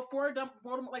before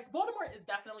Voldemort is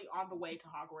definitely on the way to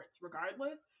Hogwarts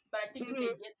regardless, but I think that they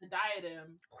get the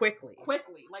diadem quickly,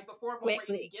 like before Voldemort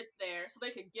even gets there, so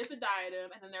they could get the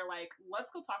diadem, and then they're like,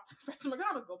 let's go talk to Professor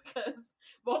McGonagall because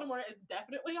Voldemort is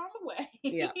definitely on the way.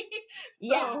 Yeah.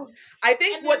 I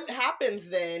think what happens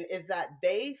then is that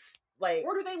they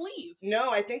or do they leave?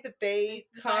 No, I think that they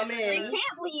come in. They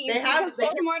can't leave because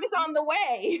Voldemort is on the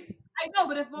way. I know,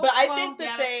 but I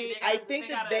think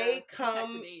that they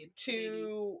come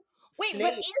to. Wait, Snape,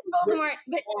 but is Voldemort?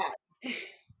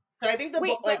 So I think by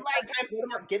the time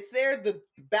Voldemort gets there, the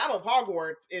Battle of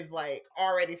Hogwarts is like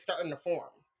already starting to form.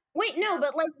 Wait, no,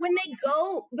 but like when they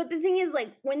go, but the thing is,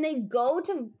 like when they go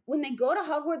to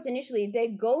Hogwarts initially, they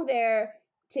go there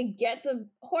to get the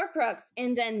Horcrux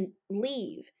and then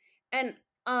leave, and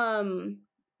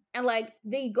like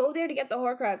they go there to get the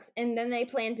Horcrux and then they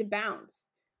plan to bounce.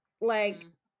 Like,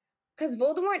 because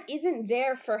Voldemort isn't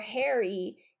there for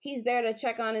Harry, he's there to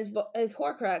check on his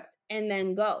Horcrux and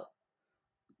then go.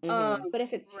 But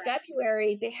if it's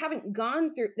February, they've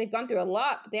gone through a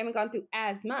lot, but they haven't gone through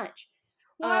as much.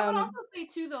 Well, I would also say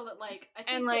too, though, that like I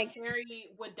think that Harry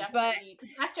would definitely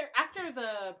after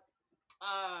the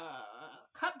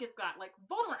Cup gets got, like,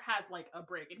 Voldemort has, like, a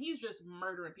break, and he's just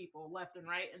murdering people left and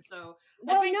right, and so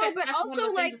Well, I think no, that but that's one of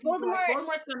also the like things that seems like Voldemort,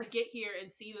 Voldemort's gonna get here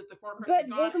and see that the Horcrux but is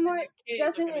gone, and then Voldemort these kids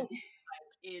are gonna doesn't. be,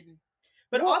 like, in...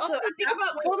 But Well, also also at think that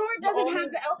about point, Voldemort the doesn't only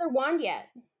have the Elder Wand yet.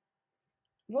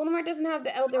 Voldemort doesn't have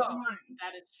the Elder Oh, Wand.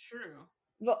 that is true.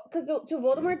 Because so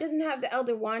Voldemort doesn't have the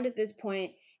Elder Wand at this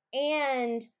point,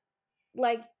 and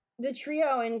like the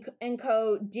trio and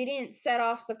co didn't set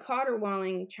off the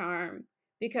caterwauling charm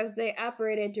because they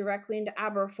operated directly into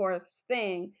Aberforth's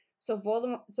thing. So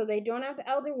Voldemort, so they don't have the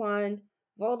Elder Wand.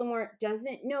 Voldemort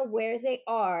doesn't know where they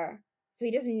are, so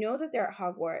he doesn't know that they're at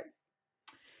Hogwarts.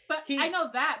 But I know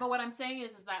that. But what I'm saying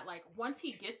is that, like, once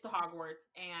he gets to Hogwarts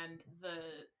and the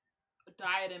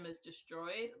diadem is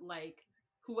destroyed, like,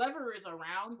 whoever is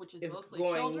around, which is mostly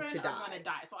children, are going to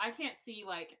die. So I can't see,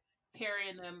 like, Harry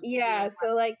and them. Yeah,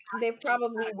 so like they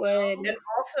probably would. And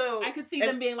also, I could see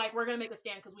them being like, "We're going to make a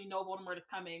stand because we know Voldemort is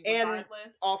coming regardless."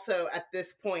 And also, at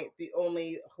this point, the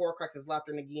only Horcruxes left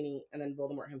are Nagini and then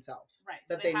Voldemort himself, right?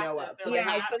 So that they know of. So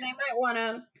yeah, so they might want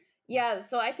to. Yeah,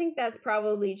 so I think that's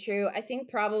probably true. I think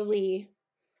probably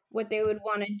what they would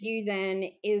want to do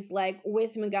then is like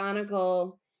with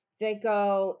McGonagall, they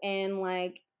go and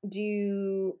like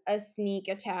do a sneak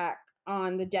attack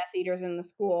on the Death Eaters in the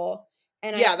school,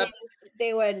 and I think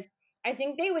they would. I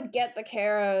think they would get the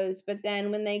Carrows, but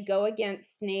then when they go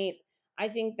against Snape, I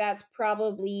think that's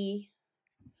probably.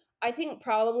 I think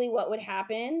probably what would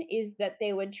happen is that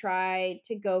they would try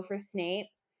to go for Snape,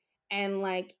 and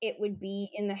like it would be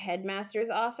in the headmaster's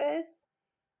office,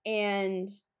 and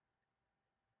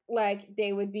like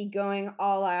they would be going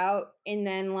all out, and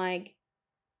then like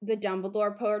the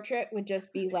Dumbledore portrait would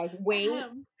just be like, wait,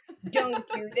 don't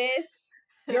do this,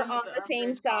 you're on the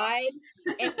same side.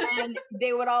 And then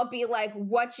they would all be like,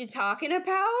 what you talking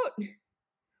about?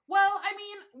 Well, I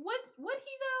mean, would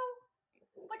he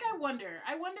though? Like, I wonder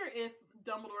if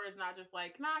Dumbledore is not just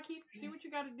like, nah, do what you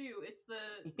gotta do. It's the,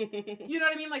 you know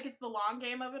what I mean? Like, it's the long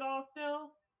game of it all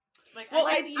still. Like, well,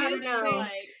 I do know.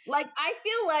 Like, I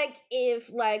feel like if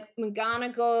like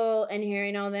McGonagall and Harry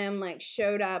and all them like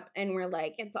showed up and were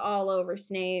like, it's all over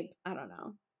Snape. I don't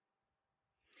know.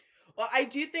 Well, I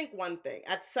do think one thing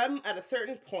at a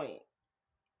certain point,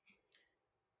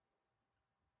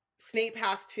 Snape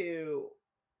has to.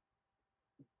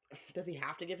 Does he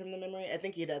have to give him the memory? I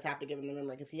think he does have to give him the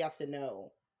memory because he has to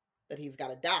know that he's got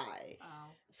to die.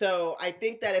 Oh. So I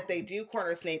think that if they do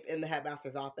corner Snape in the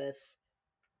headmaster's office,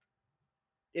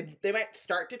 they might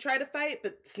start to try to fight,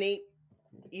 but Snape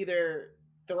either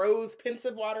throws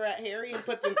pensive water at Harry and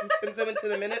sends him into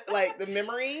the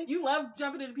memory. You love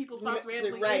jumping into people's thoughts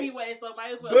randomly anyway, so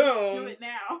might as well just do it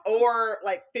now. Or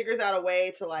like figures out a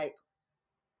way to like,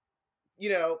 you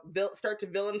know, start to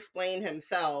villain-splain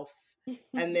himself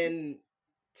and then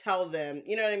tell them,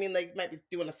 you know what I mean? Like, might be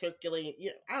doing a circulating,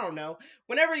 I don't know.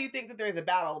 Whenever you think that there's a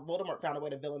battle, Voldemort found a way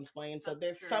to villain-splain. So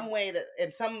there's some way that,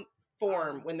 in some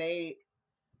form, when they,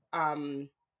 I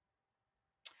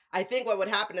think what would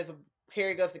happen is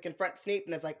Harry goes to confront Snape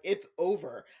and is like, it's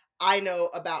over. I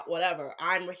know about whatever.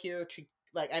 I'm here to,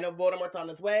 like, I know Voldemort's on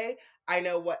his way. I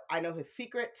know his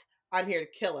secrets. I'm here to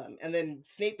kill him. And then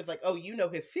Snape is like, oh, you know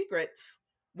his secrets?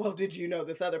 Well, did you know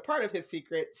this other part of his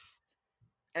secrets?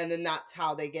 And then that's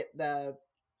how they get the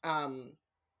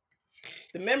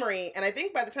memory. And I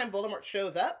think by the time Voldemort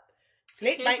shows up,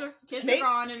 kids are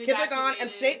gone,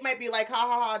 and Snape might be like, ha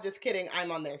ha ha, just kidding,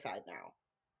 I'm on their side now.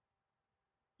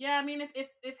 Yeah, I mean,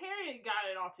 if Harry got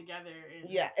it all together,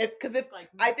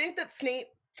 I think that Snape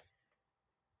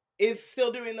is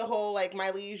still doing the whole like,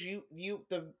 my liege,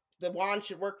 the wand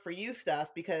should work for you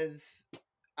stuff, because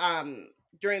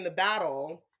during the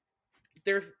battle,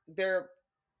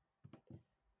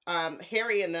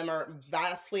 Harry and them are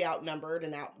vastly outnumbered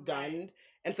and outgunned, right.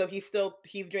 And so he's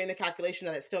doing the calculation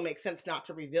that it still makes sense not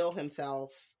to reveal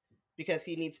himself because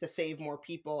he needs to save more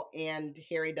people, and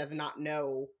Harry does not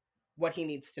know what he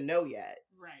needs to know yet.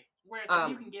 Right. Whereas if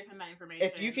you can give him that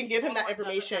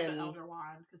information, the Elder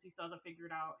Wand, because he still hasn't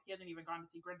figured out. He hasn't even gone to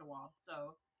see Grindelwald.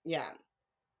 So yeah.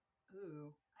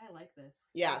 Ooh, I like this.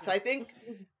 Yeah. So I think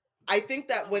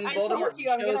that when Voldemort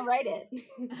I'm gonna write it.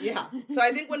 Yeah. So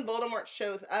I think when Voldemort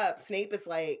shows up, Snape is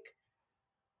like,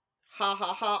 ha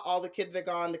ha ha, all the kids are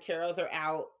gone, the Carrows are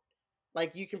out.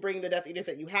 Like, you can bring the Death Eaters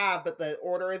that you have, but the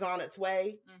Order is on its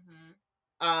way. Mm-hmm.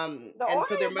 The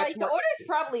Order's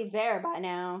probably there by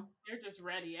now. They're just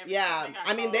ready. Yeah.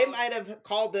 I mean, they might have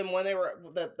called them when they were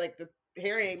the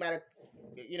Harry might have,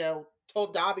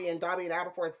 told Dobby, and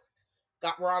Aberforth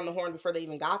were on the horn before they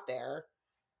even got there.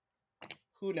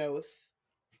 Who knows?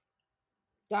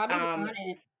 Dobby's on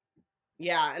it.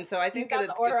 Yeah, and so I think he's got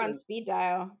the Order on speed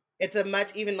dial. It's a much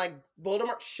even like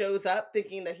Voldemort shows up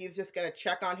thinking that he's just gonna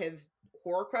check on his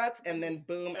Horcrux, and then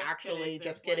boom,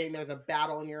 just kidding. There's a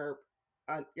battle, and you're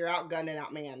outgunned and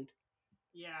outmanned.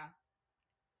 Yeah.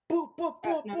 Boop boop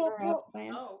boop boop boop.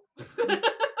 Oh.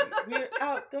 We're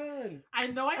outgunned. I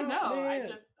know. I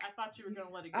thought you were gonna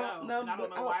let it go. And I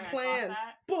don't know why I thought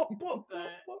that. Boop, boop, boop,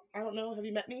 boop. I don't know. Have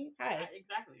you met me? Hi.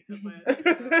 Exactly.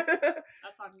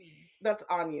 That's on me. That's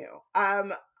on you.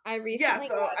 I recently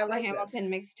got the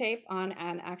Hamilton mixtape on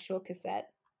an actual cassette.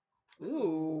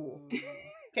 Ooh.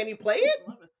 Can you play it?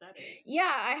 Love aesthetics.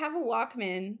 Yeah, I have a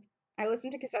Walkman. I listen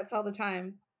to cassettes all the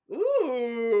time.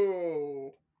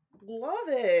 Ooh. Love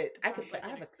it. I could play. I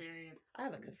have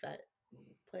a cassette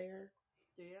player.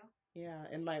 Do you? Yeah,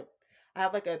 and I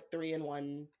have like a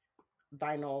 3-in-1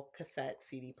 vinyl cassette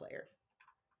CD player.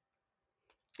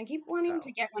 I keep wanting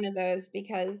to get one of those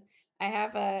because I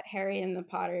have a Harry and the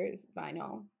Potters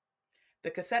vinyl.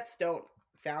 The cassettes don't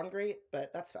sound great,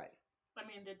 but that's fine. I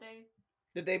mean, did they?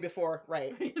 Did they before?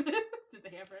 Right. Did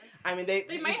they ever? I mean, they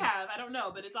may have. I don't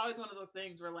know, but it's always one of those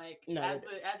things where, like, as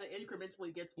it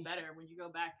incrementally gets better, when you go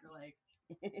back, you're like,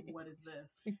 what is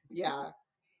this? Yeah.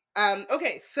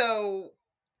 Okay, so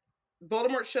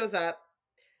Voldemort shows up.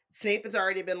 Snape has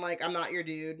already been like, I'm not your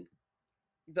dude.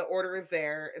 The order is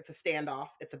there. It's a standoff.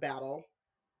 It's a battle.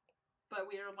 But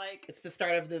we are like... It's the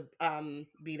start of the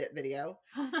Beat It video.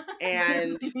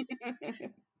 And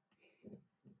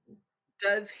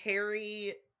does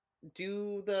Harry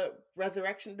do the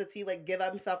resurrection? Does he, like, give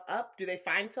himself up? Do they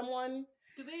find someone?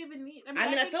 Do they even need...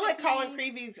 I feel like Colin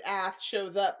Creevey's ass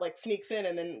shows up, like, sneaks in,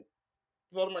 and then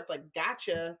Voldemort's like,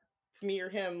 gotcha. It's me or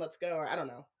him. Let's go. Or I don't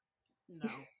know. No.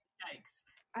 Yikes.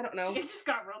 I don't know. It just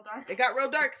got real dark. It got real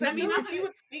dark. I mean, if he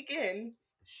would sneak in.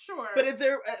 Sure. But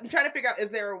I'm trying to figure out, is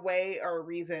there a way or a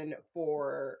reason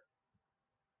for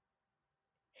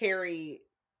Harry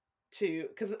to,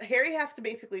 because Harry has to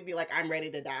basically be like, I'm ready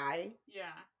to die.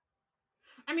 Yeah.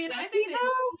 I mean, I think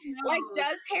like,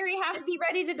 does Harry have to be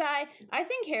ready to die? I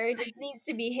think Harry just needs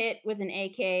to be hit with an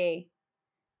AK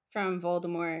from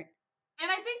Voldemort.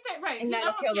 And I think that, right. And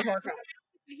that'll kill the Horcrux.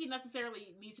 He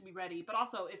necessarily needs to be ready, but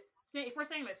also if we're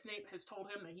saying that Snape has told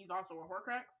him that he's also a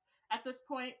Horcrux at this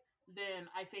point, then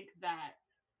I think that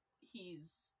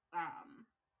he's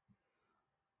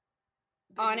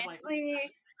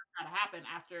honestly gotta happen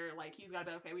after, like, he's gotta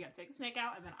be okay, we gotta take the snake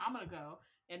out, and then I'm gonna go,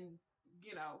 and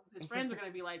his friends are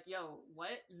gonna be like, yo,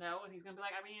 what? No. And he's gonna be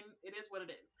like, I mean, it is what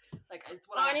it is. Like, it's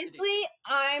what honestly,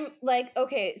 I'm like,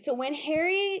 okay, so when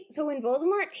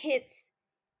Voldemort hits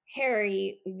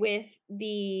Harry with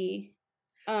the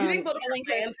killing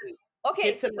curse. Okay,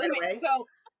 hits him right away.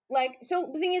 So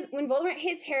the thing is, when Voldemort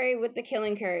hits Harry with the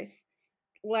killing curse,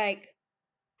 like,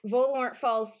 Voldemort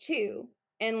falls too,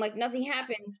 and like nothing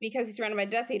happens because he's surrounded by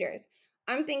Death Eaters.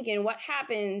 I'm thinking, what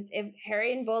happens if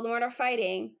Harry and Voldemort are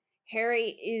fighting? Harry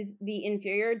is the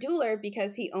inferior dueler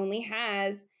because he only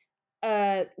has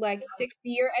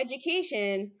 60-year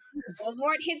education.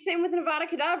 Voldemort hits him with an Avada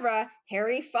Kedavra.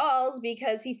 Harry falls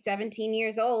because he's 17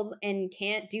 years old and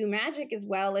can't do magic as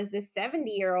well as this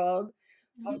 70-year-old.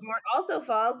 Voldemort also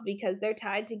falls because they're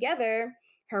tied together.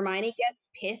 Hermione gets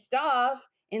pissed off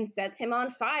and sets him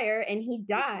on fire, and he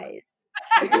dies.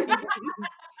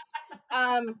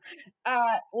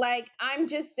 Like, I'm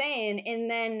just saying, and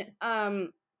then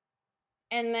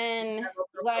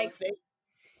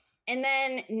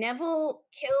Neville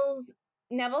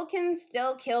can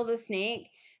still kill the snake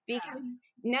because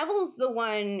Neville's the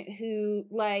one who,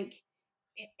 like,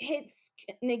 hits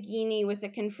Nagini with a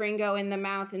Confringo in the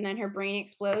mouth, and then her brain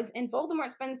explodes, and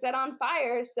Voldemort's been set on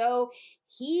fire, so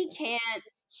he can't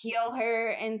heal her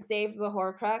and save the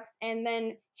Horcrux. And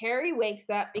then Harry wakes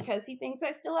up because he thinks,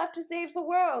 I still have to save the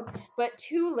world, but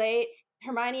too late.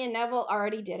 Hermione and Neville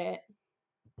already did it.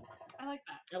 I like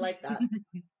that.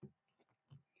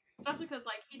 Especially because,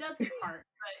 like, he does his part,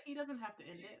 but he doesn't have to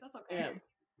end it. That's okay. Yeah.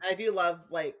 I do love,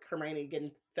 like, Hermione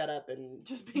getting fed up and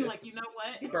just being like, you know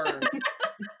what? Burn.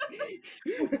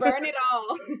 Burn it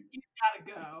all. He's gotta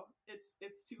go. It's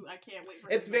too. I can't wait for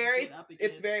him to get up again.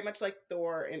 It's very much like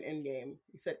Thor in Endgame.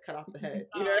 He said, "Cut off the head."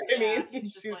 You know what I mean?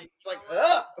 He's just like,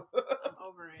 ugh. I'm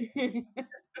over it. Been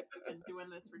doing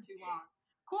this for too long.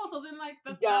 Cool. So then, like,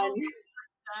 that's done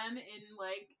in,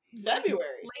 like,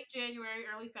 February, late January,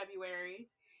 early February.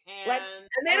 And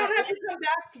they don't have to come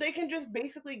back. They can just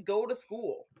basically go to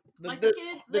school. The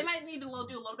kids, they might need to do a little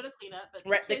bit of cleanup.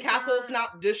 But the castle's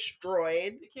not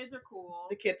destroyed. The kids are cool.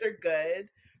 The kids are good.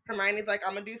 Hermione's like,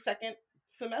 I'm gonna do second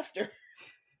semester.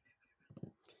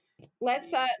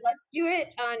 Let's do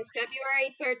it on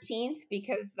February 13th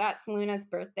because that's Luna's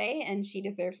birthday and she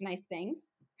deserves nice things.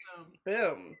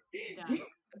 Boom. Yeah.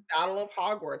 Battle of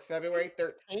Hogwarts, February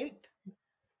 13th.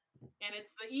 And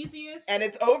it's the easiest. And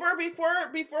it's over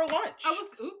before lunch.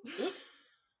 Oop.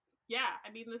 Yeah,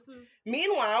 I mean, this is...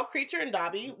 Meanwhile, Kreacher and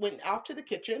Dobby went off to the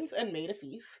kitchens and made a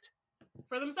feast.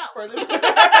 For themselves.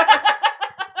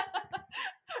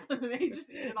 They just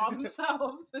eat it all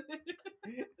themselves.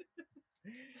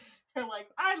 They're like,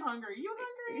 I'm hungry. You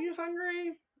hungry? You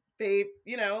hungry? They,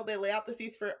 they lay out the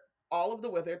feast for all of the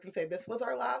wizards and say, this was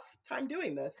our last time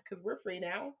doing this because we're free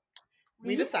now.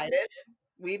 We decided.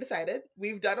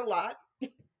 We've done a lot.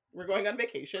 We're going on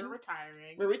vacation.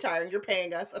 We're retiring. You're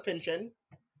paying us a pension.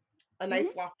 A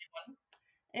nice lofty one.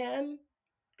 And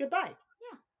goodbye.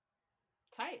 Yeah.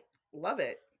 Tight. Love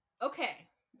it. Okay.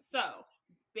 So,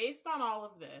 based on all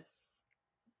of this,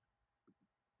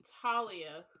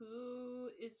 Talia, who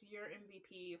is your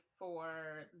MVP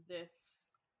for this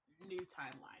new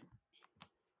timeline?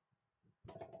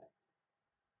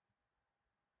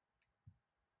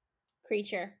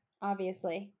 Kreacher,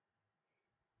 obviously.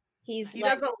 He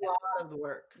does a lot of the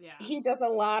work. Yeah. He does a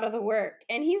lot of the work.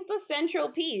 And he's the central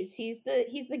piece. He's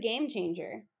the game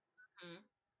changer.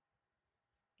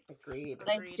 Agreed.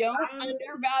 Like, don't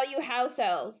undervalue house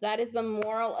elves. That is the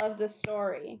moral of the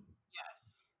story.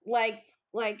 Yes.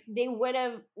 Like they would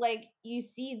have, like, you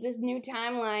see this new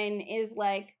timeline is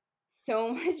like so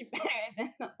much better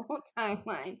than the old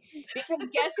timeline. Because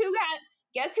guess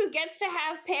who gets to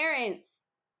have parents?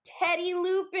 Teddy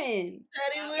Lupin.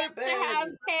 Gets to have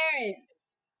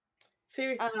parents.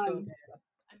 Seriously. I mean,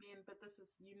 but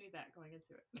you knew that going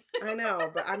into it. I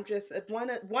know, but I'm just one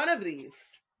of these.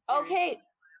 Seriously. Okay,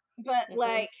 but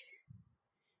like,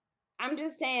 I'm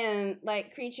just saying,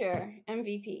 like, Kreacher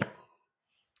MVP.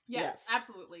 Yes,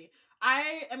 absolutely.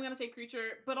 I am gonna say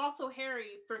Kreacher, but also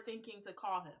Harry for thinking to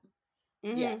call him.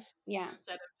 Mm-hmm. Yes. Yeah.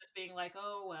 Instead of just being like,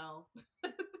 oh well.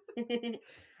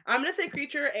 I'm gonna say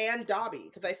Kreacher and Dobby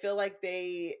because I feel like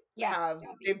they've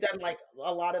done like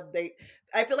a lot of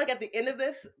I feel like at the end of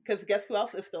this, because guess who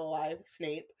else is still alive?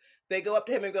 Snape. They go up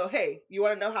to him and go, "Hey, you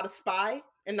want to know how to spy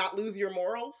and not lose your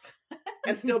morals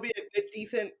and still be a good,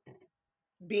 decent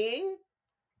being?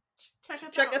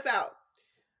 Check us out.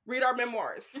 Read our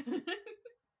memoirs.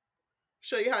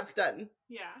 Show you how it's done."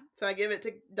 Yeah. So I give it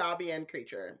to Dobby and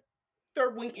Kreacher. Throw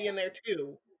Winky in there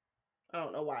too. I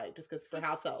don't know why, just because for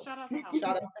house elves. Shout out to house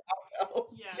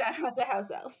elves. Yeah. Shout out to house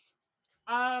elves.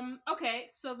 Okay,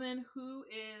 so then who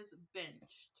is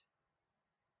benched?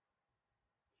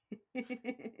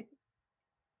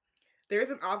 There is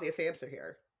an obvious answer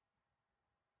here.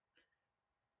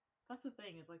 That's the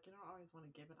thing, is like you don't always want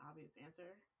to give an obvious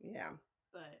answer. Yeah.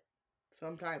 But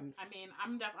sometimes. I mean,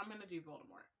 I'm gonna do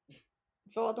Voldemort.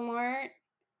 Voldemort.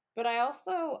 But I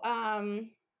also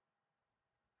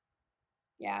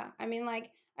yeah, I mean, like,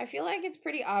 I feel like it's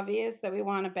pretty obvious that we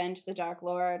want to bench the Dark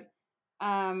Lord.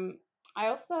 I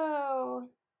also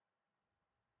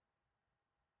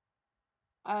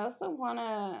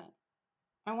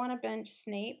want to bench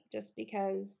Snape just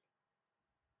because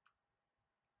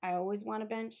I always want to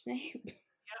bench Snape.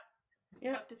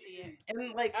 Yep. Love to see it.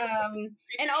 And like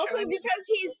and also because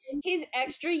he's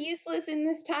extra useless in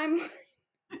this timeline.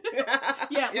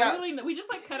 Yeah, literally we just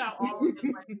like cut out all of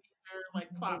his like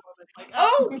plot moments. Like,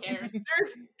 who cares?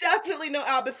 There's definitely no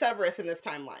Albus Severus in this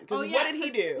timeline. Because what did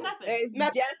he do? There's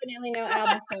definitely no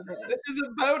Albus Severus. This is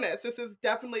a bonus. This is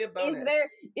definitely a bonus.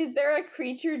 Is there a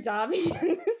Kreacher Dobby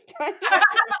in this timeline?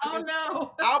 Oh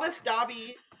no. Albus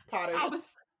Dobby Potter.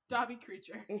 Albus Dobby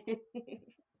Kreacher.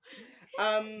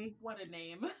 What a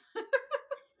name.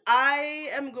 I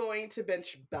am going to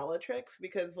bench Bellatrix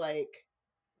because, like,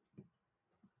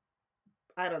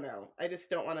 I don't know. I just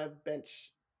don't want to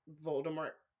bench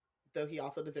Voldemort, though he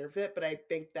also deserves it. But I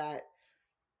think that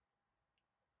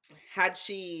had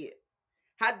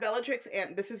Bellatrix,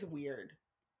 and this is weird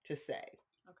to say,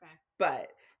 okay, but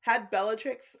had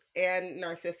Bellatrix and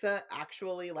Narcissa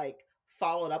actually like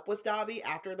followed up with Dobby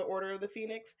after the Order of the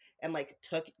Phoenix and like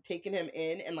taken him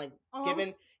in and like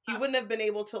he wouldn't have been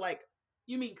able to like.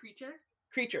 You mean Kreacher?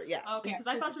 Kreacher, yeah. Okay, because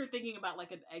I thought you were thinking about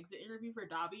like an exit interview for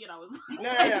Dobby, and I was like,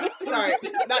 no. Sorry,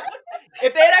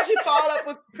 if they had actually followed up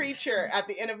with Kreacher at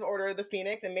the end of the Order of the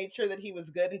Phoenix and made sure that he was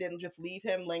good and didn't just leave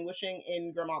him languishing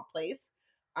in Grimmauld Place,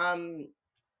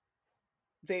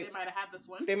 they might have had this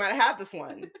one. They might have had this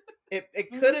one.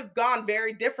 It could have gone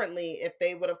very differently if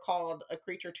they would have called a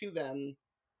Kreacher to them,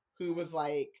 who was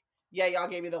like, "Yeah, y'all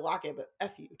gave me the locket, but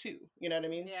F you too." You know what I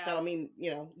mean? Yeah. That'll mean,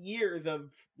 years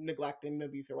of neglect and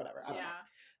abuse or whatever. I don't know.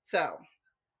 So,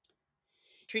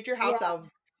 treat your house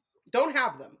elves. Don't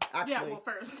have them, actually. Yeah, well,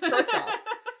 first off.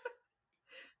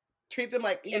 Treat them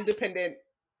like independent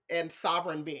and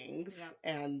sovereign beings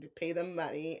and pay them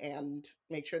money and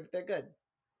make sure that they're good.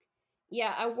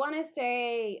 Yeah, I want to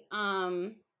say,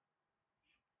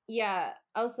 yeah,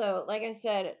 also, like I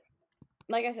said,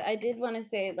 I did want to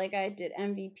say, like, I did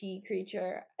MVP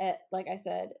Kreacher, like I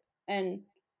said, and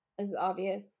as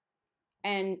obvious,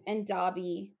 and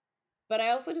Dobby, but I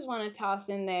also just want to toss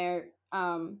in there,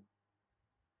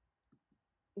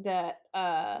 that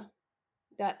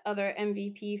other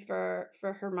MVP for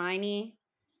Hermione,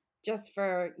 just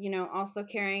for, you know, also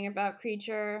caring about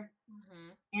Kreacher,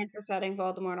 and for setting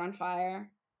Voldemort on fire.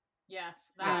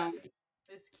 Yes, that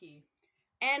is key.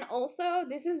 And also,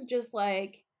 this is just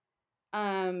like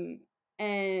an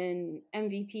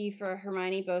MVP for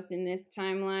Hermione, both in this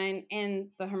timeline and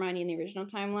the Hermione in the original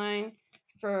timeline,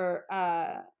 for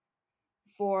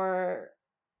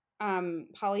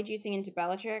polyjuicing into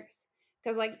Bellatrix,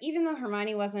 because like even though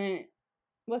Hermione wasn't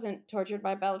tortured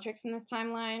by Bellatrix in this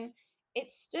timeline,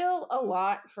 it's still a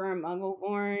lot for a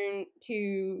Muggle-born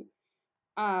to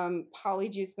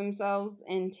polyjuice themselves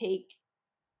and take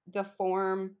the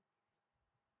form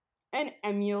and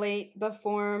emulate the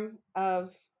form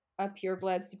of a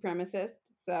pureblood supremacist.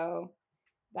 So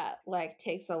that like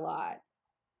takes a lot.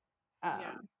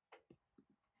 Yeah.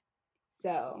 So,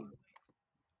 absolutely.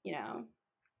 you know.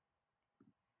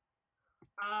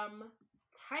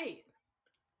 Tight.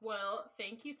 Well,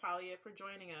 thank you, Talia, for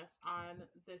joining us on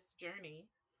this journey.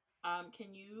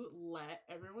 Can you let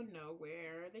everyone know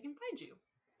where they can find you?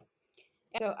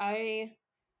 So I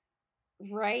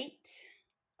write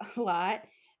a lot.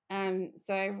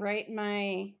 So I write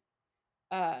my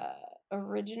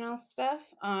original stuff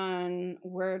on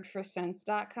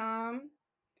wordforsense.com.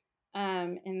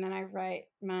 And then I write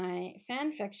my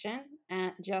fan fiction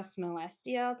at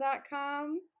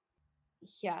justmolestial.com.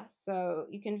 Yeah, so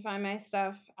you can find my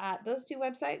stuff at those two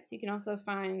websites. You can also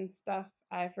find stuff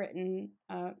I've written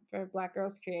for Black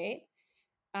Girls Create.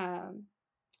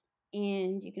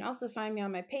 And you can also find me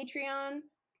on my Patreon,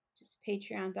 just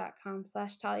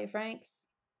patreon.com/TaliaFranks.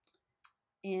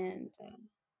 And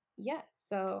yeah,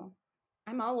 so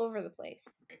I'm all over the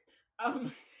place.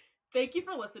 Thank you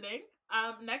for listening.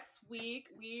 Next week,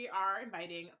 we are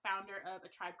inviting founder of A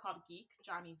Tribe Called Geek,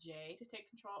 Johnny J, to take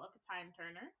control of the Time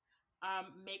Turner.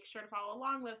 Make sure to follow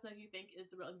along. Let us know who you think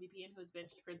is the real MVP and who's been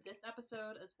for this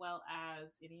episode, as well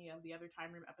as any of the other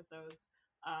Time Room episodes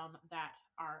that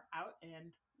are out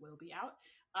and will be out.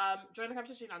 Join the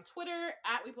conversation on Twitter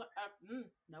at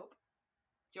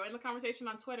Join the conversation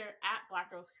on Twitter at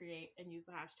Black Girls Create and use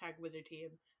the hashtag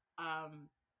WizardTeam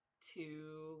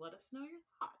to let us know your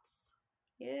thoughts.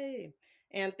 Yay.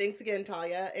 And thanks again,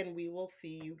 Talia, and we will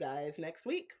see you guys next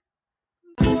week.